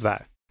 But I love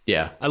that.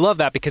 Yeah. I love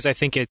that because I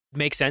think it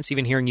makes sense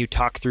even hearing you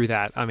talk through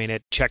that. I mean,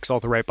 it checks all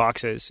the right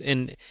boxes.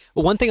 And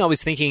one thing I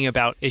was thinking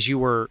about as you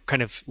were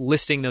kind of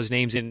listing those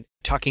names and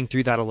talking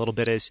through that a little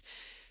bit is,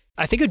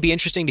 I think it would be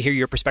interesting to hear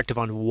your perspective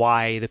on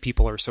why the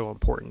people are so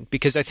important.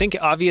 Because I think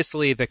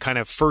obviously the kind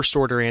of first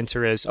order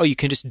answer is, you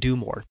can just do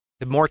more.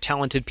 The more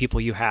talented people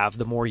you have,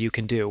 the more you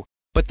can do.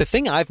 But the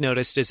thing I've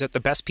noticed is that the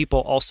best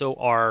people also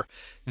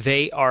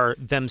they are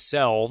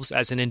themselves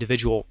as an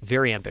individual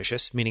very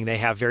ambitious, meaning they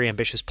have very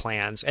ambitious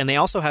plans. And they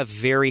also have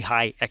very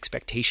high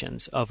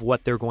expectations of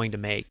what they're going to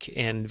make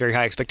and very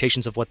high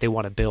expectations of what they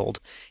want to build.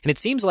 And it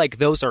seems like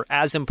those are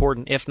as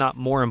important, if not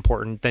more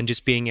important, than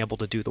just being able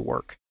to do the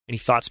work. Any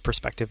thoughts,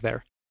 perspective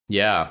there?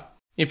 Yeah.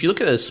 If you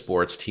look at a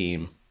sports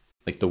team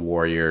like the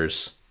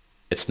Warriors,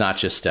 it's not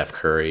just Steph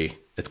Curry,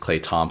 it's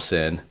Klay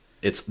Thompson.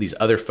 It's these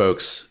other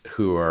folks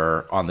who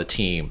are on the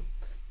team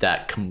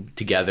that come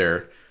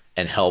together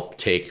and help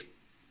take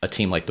a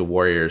team like the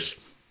Warriors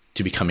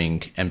to becoming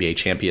NBA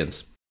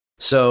champions.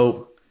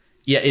 So,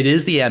 yeah, it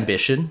is the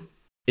ambition.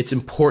 It's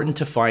important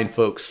to find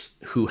folks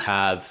who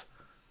have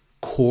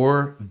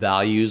core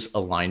values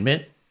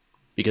alignment,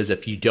 because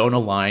if you don't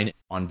align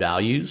on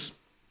values,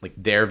 like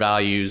their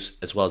values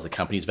as well as the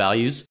company's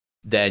values,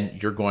 then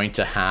you're going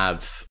to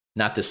have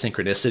not the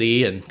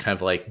synchronicity and kind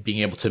of like being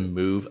able to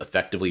move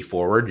effectively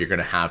forward. You're going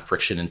to have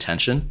friction and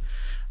tension.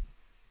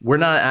 We're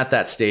not at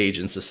that stage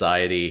in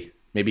society.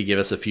 Maybe give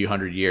us a few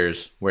hundred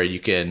years where you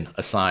can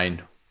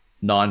assign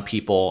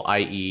non-people,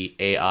 i.e.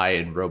 AI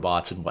and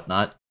robots and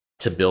whatnot,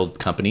 to build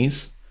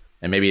companies.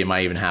 And maybe it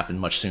might even happen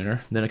much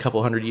sooner than a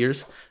couple hundred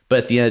years.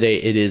 But at the end of the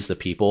day, it is the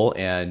people,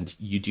 and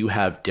you do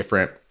have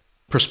different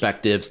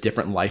perspectives,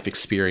 different life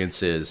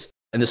experiences.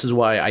 And this is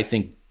why I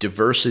think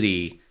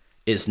diversity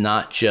is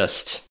not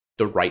just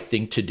the right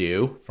thing to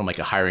do from like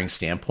a hiring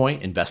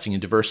standpoint, investing in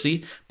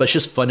diversity, but it's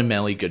just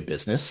fundamentally good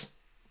business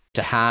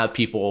to have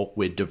people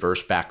with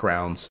diverse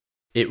backgrounds.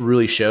 It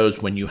really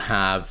shows when you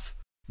have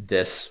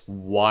this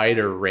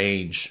wider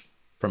range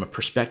from a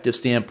perspective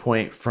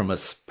standpoint, from a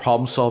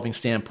problem solving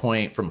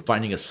standpoint, from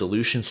finding a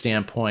solution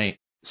standpoint.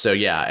 So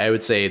yeah, I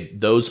would say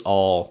those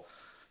all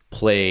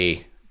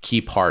play key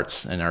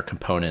parts and are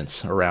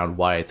components around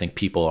why I think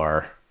people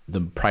are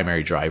the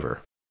primary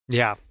driver.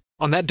 Yeah.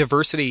 On that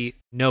diversity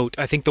note,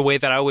 I think the way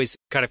that I always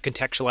kind of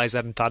contextualize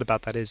that and thought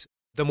about that is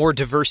the more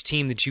diverse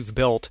team that you've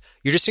built,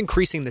 you're just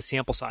increasing the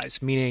sample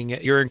size, meaning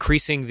you're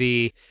increasing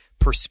the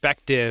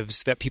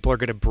perspectives that people are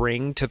going to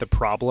bring to the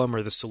problem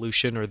or the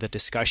solution or the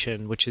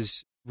discussion, which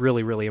is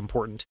really, really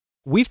important.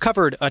 We've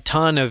covered a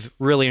ton of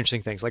really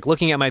interesting things. Like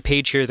looking at my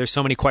page here, there's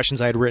so many questions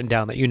I had written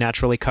down that you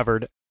naturally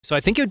covered. So I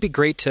think it would be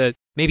great to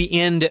maybe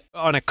end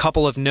on a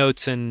couple of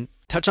notes and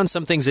touch on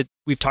some things that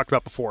we've talked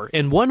about before.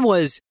 And one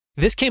was,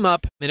 this came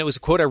up, and it was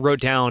a quote I wrote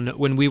down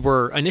when we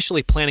were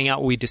initially planning out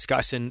what we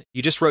discuss. And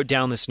you just wrote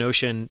down this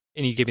notion,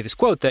 and you gave me this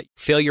quote that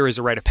failure is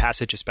a rite of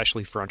passage,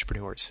 especially for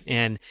entrepreneurs.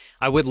 And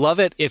I would love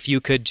it if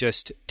you could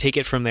just take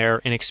it from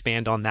there and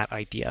expand on that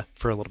idea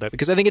for a little bit,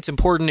 because I think it's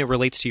important. It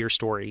relates to your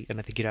story, and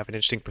I think you'd have an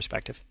interesting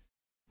perspective.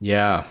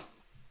 Yeah.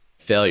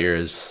 Failure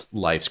is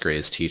life's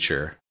greatest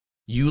teacher.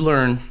 You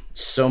learn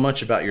so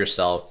much about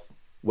yourself,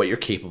 what you're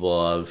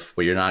capable of,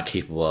 what you're not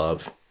capable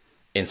of,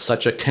 in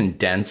such a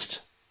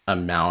condensed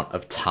amount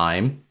of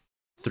time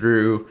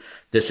through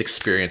this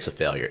experience of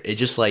failure. It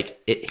just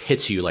like, it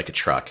hits you like a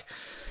truck.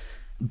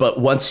 But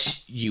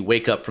once you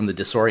wake up from the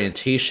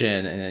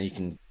disorientation and then you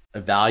can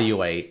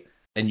evaluate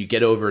and you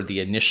get over the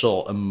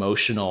initial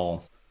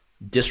emotional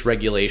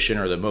dysregulation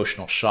or the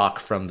emotional shock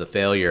from the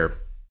failure,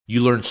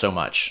 you learn so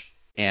much.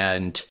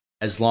 And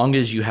as long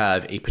as you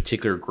have a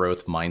particular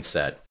growth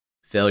mindset,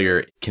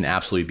 failure can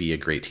absolutely be a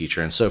great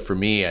teacher. And so for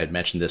me, I'd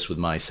mentioned this with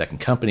my second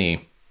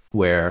company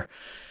where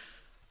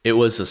it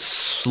was a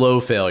slow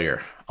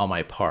failure on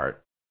my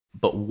part.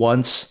 But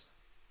once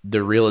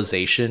the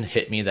realization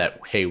hit me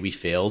that, hey, we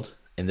failed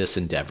in this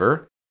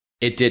endeavor,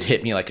 it did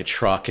hit me like a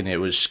truck. And it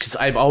was because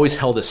I've always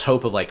held this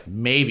hope of like,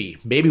 maybe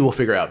we'll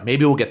figure out,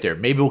 maybe we'll get there.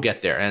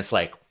 And it's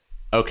like,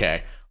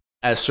 okay,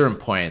 at a certain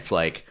point, it's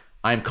like,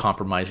 I'm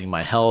compromising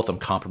my health. I'm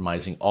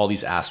compromising all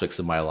these aspects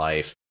of my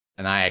life.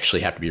 And I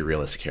actually have to be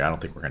realistic here. I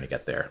don't think we're going to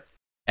get there.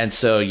 And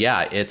so,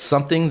 yeah, it's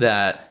something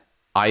that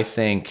I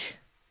think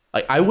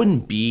like I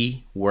wouldn't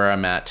be where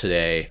I'm at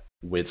today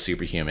with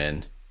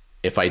Superhuman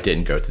if I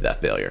didn't go through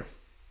that failure,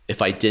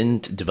 if I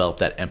didn't develop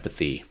that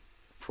empathy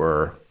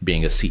for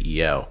being a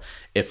CEO,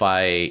 if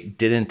I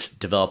didn't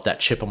develop that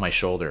chip on my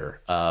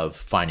shoulder of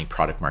finding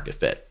product market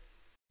fit,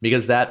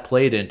 because that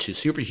played into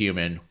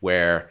Superhuman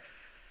where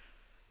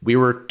we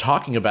were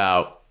talking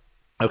about,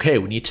 okay,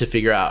 we need to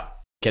figure out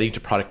getting to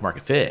product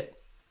market fit.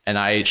 And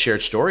I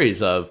shared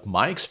stories of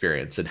my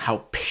experience and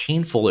how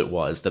painful it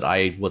was that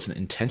I wasn't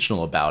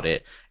intentional about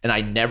it. And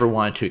I never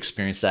wanted to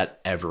experience that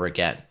ever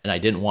again. And I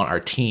didn't want our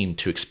team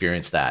to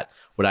experience that,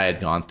 what I had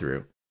gone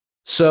through.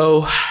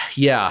 So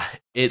yeah,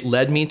 it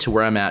led me to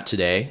where I'm at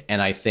today.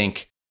 And I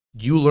think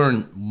you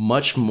learn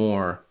much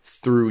more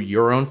through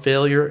your own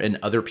failure and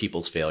other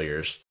people's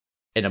failures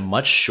in a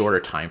much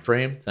shorter time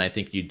frame than I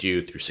think you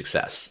do through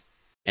success.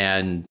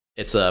 And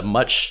it's a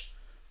much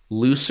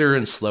looser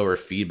and slower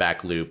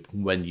feedback loop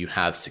when you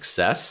have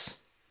success.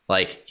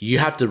 Like you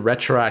have to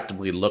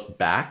retroactively look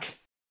back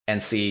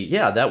and see,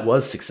 yeah, that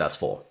was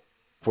successful.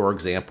 For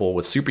example,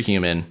 with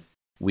Superhuman,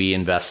 we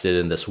invested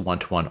in this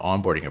one-to-one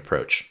onboarding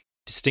approach.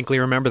 Distinctly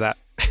remember that.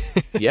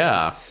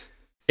 Yeah.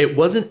 It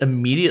wasn't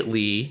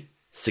immediately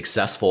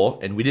successful,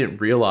 and we didn't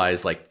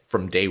realize like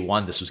from day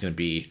one this was going to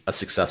be a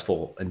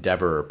successful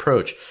endeavor or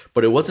approach.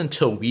 But it wasn't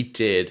until we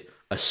did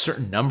a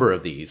certain number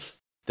of these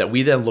that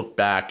we then looked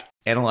back,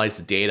 analyzed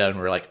the data, and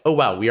we're like, oh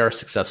wow, we are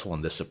successful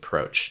in this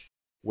approach.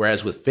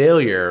 Whereas with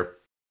failure,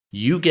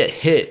 you get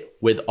hit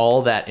with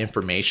all that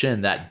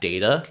information, that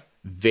data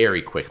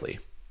very quickly.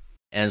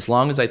 And as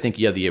long as I think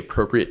you have the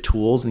appropriate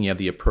tools and you have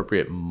the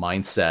appropriate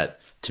mindset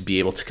to be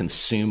able to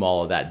consume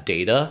all of that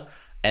data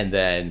and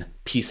then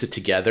piece it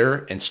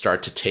together and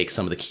start to take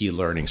some of the key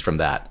learnings from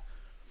that.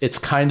 It's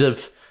kind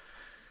of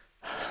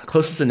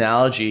closest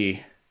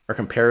analogy or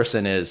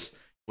comparison is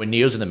when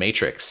Neo's in the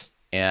Matrix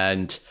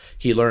and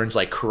he learns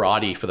like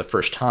karate for the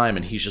first time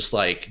and he's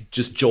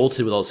just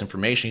jolted with all this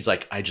information. He's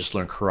like, I just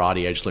learned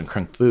karate, I just learned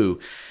kung fu.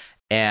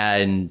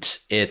 And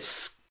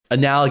it's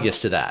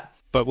analogous to that.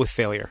 But with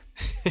failure.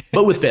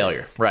 But with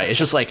failure, right? It's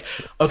just like,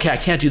 okay, I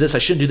can't do this, I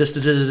shouldn't do this,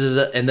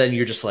 and then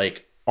you're just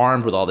like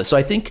armed with all this. So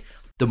I think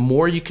the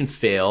more you can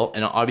fail,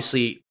 and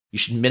obviously you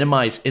should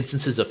minimize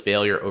instances of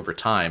failure over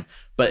time,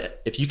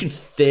 but if you can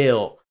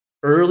fail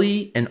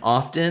early and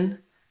often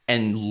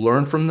and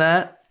learn from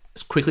that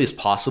as quickly as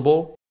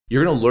possible,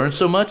 you're going to learn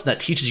so much that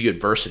teaches you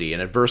adversity,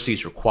 and adversity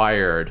is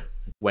required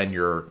when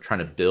you're trying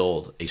to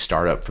build a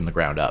startup from the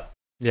ground up.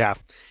 Yeah.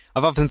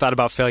 I've often thought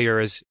about failure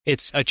as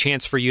it's a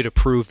chance for you to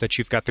prove that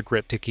you've got the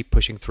grit to keep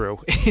pushing through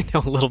a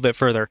little bit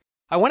further.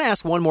 I want to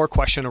ask one more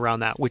question around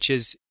that, which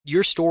is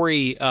your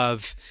story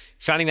of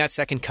founding that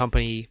second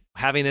company,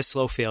 having this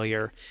slow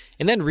failure,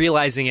 and then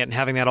realizing it and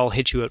having that all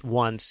hit you at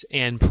once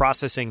and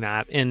processing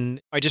that.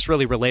 And I just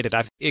really related.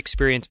 I've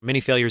experienced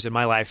many failures in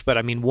my life, but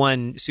I mean,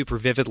 one super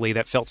vividly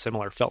that felt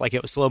similar, felt like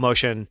it was slow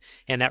motion.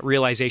 And that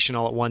realization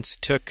all at once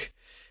took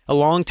a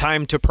long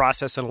time to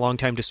process and a long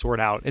time to sort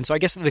out. And so I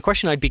guess the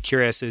question I'd be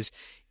curious is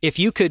if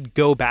you could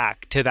go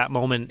back to that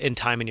moment in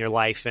time in your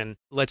life, and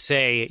let's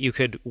say you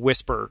could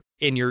whisper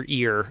in your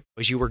ear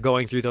as you were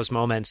going through those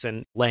moments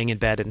and laying in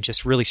bed and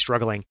just really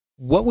struggling,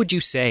 what would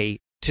you say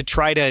to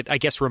try to, I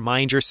guess,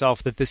 remind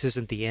yourself that this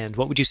isn't the end?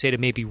 What would you say to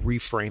maybe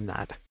reframe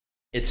that?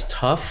 It's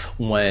tough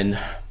when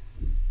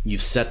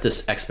you've set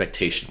this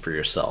expectation for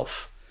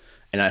yourself.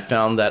 And I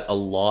found that a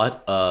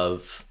lot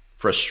of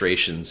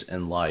frustrations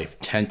in life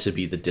tend to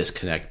be the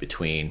disconnect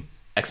between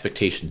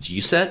expectations you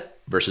set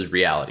versus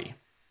reality.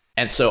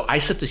 And so I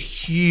set this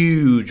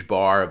huge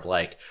bar of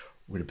like,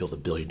 we're going to build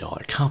 $1 billion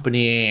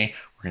company.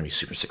 We're going to be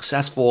super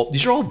successful.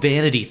 These are all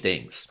vanity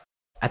things.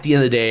 At the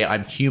end of the day,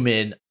 I'm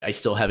human. I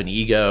still have an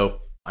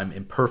ego. I'm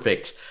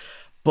imperfect.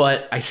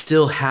 But I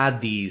still had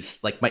these,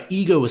 like my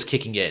ego was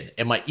kicking in,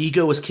 and my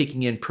ego was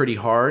kicking in pretty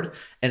hard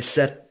and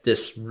set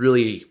this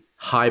really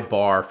high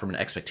bar from an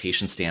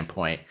expectation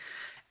standpoint.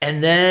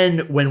 And then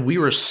when we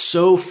were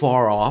so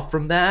far off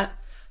from that,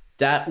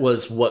 that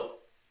was what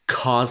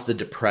caused the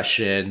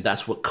depression.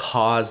 That's what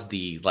caused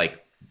the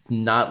like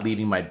not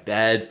leaving my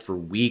bed for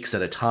weeks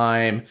at a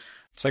time.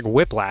 It's like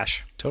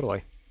whiplash.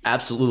 Totally.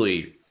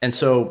 Absolutely. And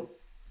so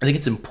I think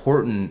it's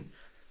important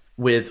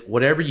with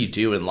whatever you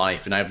do in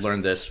life, and I've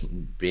learned this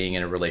being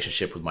in a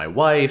relationship with my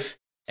wife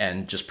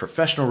and just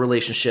professional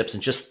relationships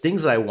and just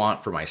things that I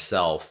want for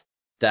myself,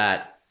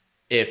 that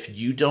if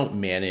you don't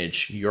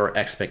manage your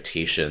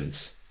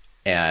expectations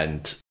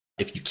and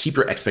if you keep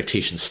your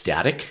expectations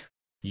static,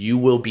 you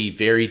will be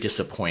very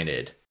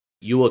disappointed.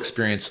 You will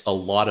experience a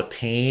lot of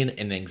pain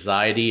and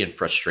anxiety and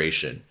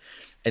frustration.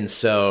 And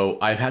so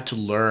I've had to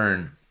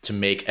learn to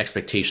make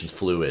expectations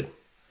fluid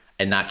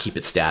and not keep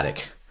it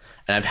static.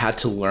 And I've had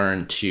to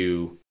learn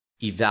to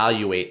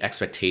evaluate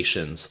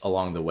expectations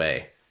along the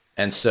way.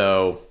 And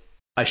so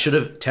I should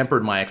have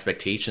tempered my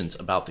expectations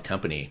about the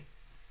company,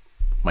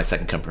 my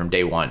second company, from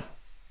day one.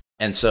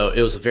 And so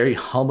it was a very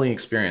humbling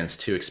experience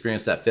to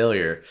experience that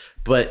failure,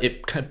 but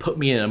it kind of put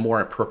me in a more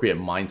appropriate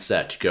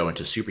mindset to go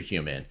into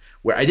Superhuman,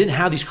 where I didn't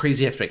have these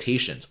crazy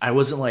expectations. I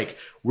wasn't like,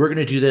 we're going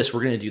to do this,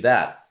 we're going to do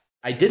that.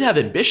 I did have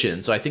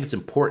ambition, so I think it's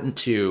important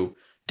to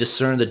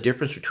discern the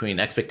difference between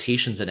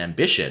expectations and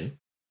ambition.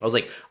 I was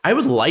like, I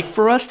would like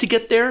for us to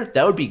get there.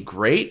 That would be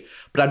great,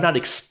 but I'm not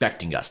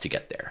expecting us to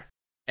get there.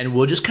 And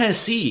we'll just kind of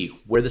see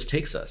where this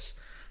takes us.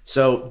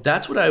 So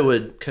that's what I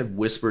would kind of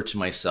whisper to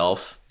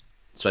myself,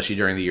 especially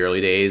during the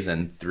early days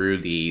and through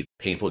the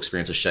painful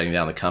experience of shutting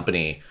down the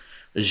company,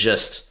 is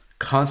just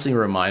constantly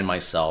remind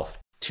myself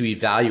to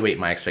evaluate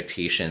my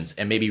expectations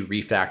and maybe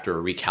refactor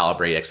or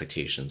recalibrate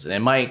expectations. And it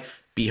might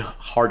be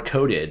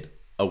hard-coded,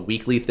 a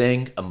weekly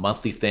thing, a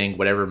monthly thing,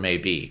 whatever it may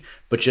be,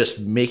 but just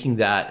making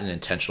that an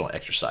intentional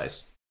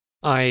exercise.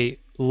 I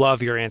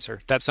love your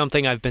answer. That's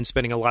something I've been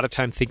spending a lot of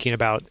time thinking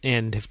about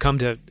and have come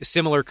to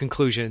similar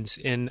conclusions.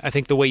 And I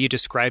think the way you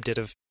described it,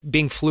 of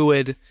being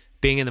fluid,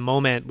 being in the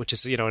moment, which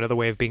is, another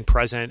way of being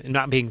present and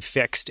not being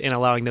fixed, and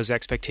allowing those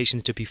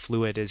expectations to be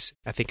fluid, is,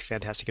 I think,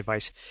 fantastic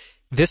advice.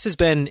 This has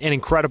been an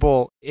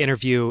incredible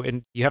interview,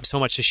 and you have so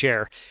much to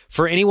share.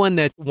 For anyone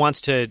that wants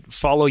to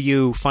follow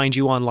you, find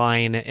you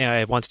online,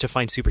 wants to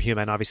find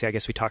Superhuman, obviously, I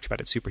guess we talked about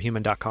it,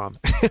 superhuman.com.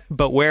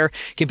 But where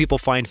can people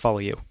follow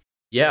you?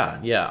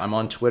 Yeah. I'm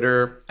on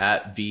Twitter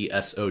at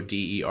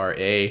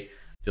VSODERA.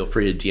 Feel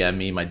free to DM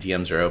me. My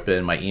DMs are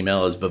open. My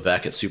email is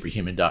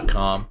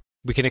vivek@superhuman.com.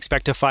 We can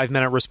expect a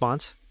 5-minute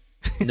response?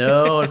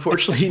 No,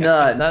 unfortunately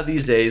not. Not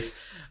these days.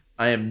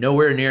 I am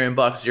nowhere near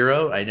inbox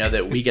zero. I know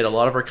that we get a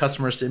lot of our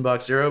customers to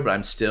inbox zero, but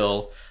I'm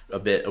still a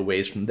bit a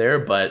ways from there.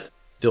 But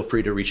feel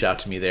free to reach out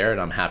to me there, and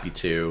I'm happy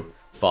to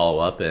follow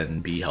up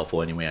and be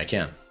helpful any way I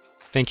can.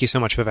 Thank you so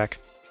much, Vivek.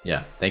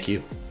 Yeah, thank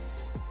you.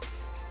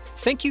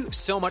 Thank you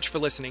so much for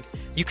listening.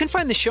 You can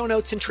find the show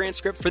notes and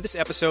transcript for this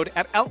episode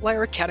at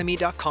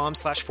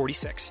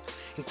outlieracademy.com/46,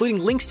 including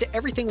links to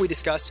everything we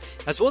discussed,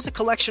 as well as a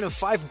collection of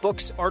 5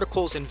 books,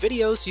 articles, and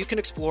videos you can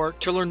explore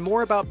to learn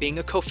more about being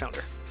a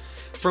co-founder.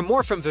 For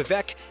more from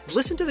Vivek,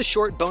 listen to the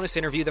short bonus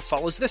interview that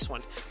follows this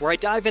one, where I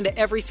dive into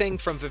everything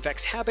from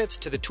Vivek's habits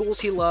to the tools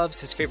he loves,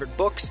 his favorite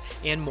books,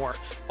 and more,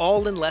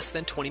 all in less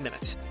than 20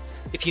 minutes.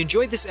 If you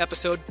enjoyed this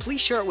episode,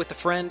 please share it with a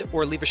friend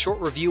or leave a short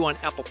review on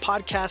Apple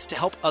Podcasts to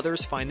help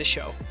others find the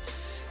show.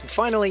 And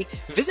finally,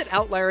 visit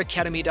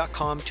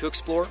outlieracademy.com to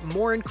explore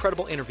more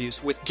incredible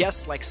interviews with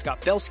guests like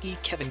Scott Belsky,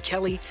 Kevin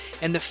Kelly,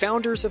 and the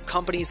founders of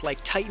companies like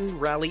Titan,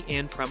 Rally,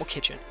 and Primal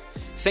Kitchen.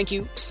 Thank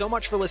you so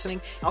much for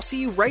listening. I'll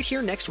see you right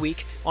here next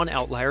week on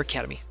Outlier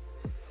Academy.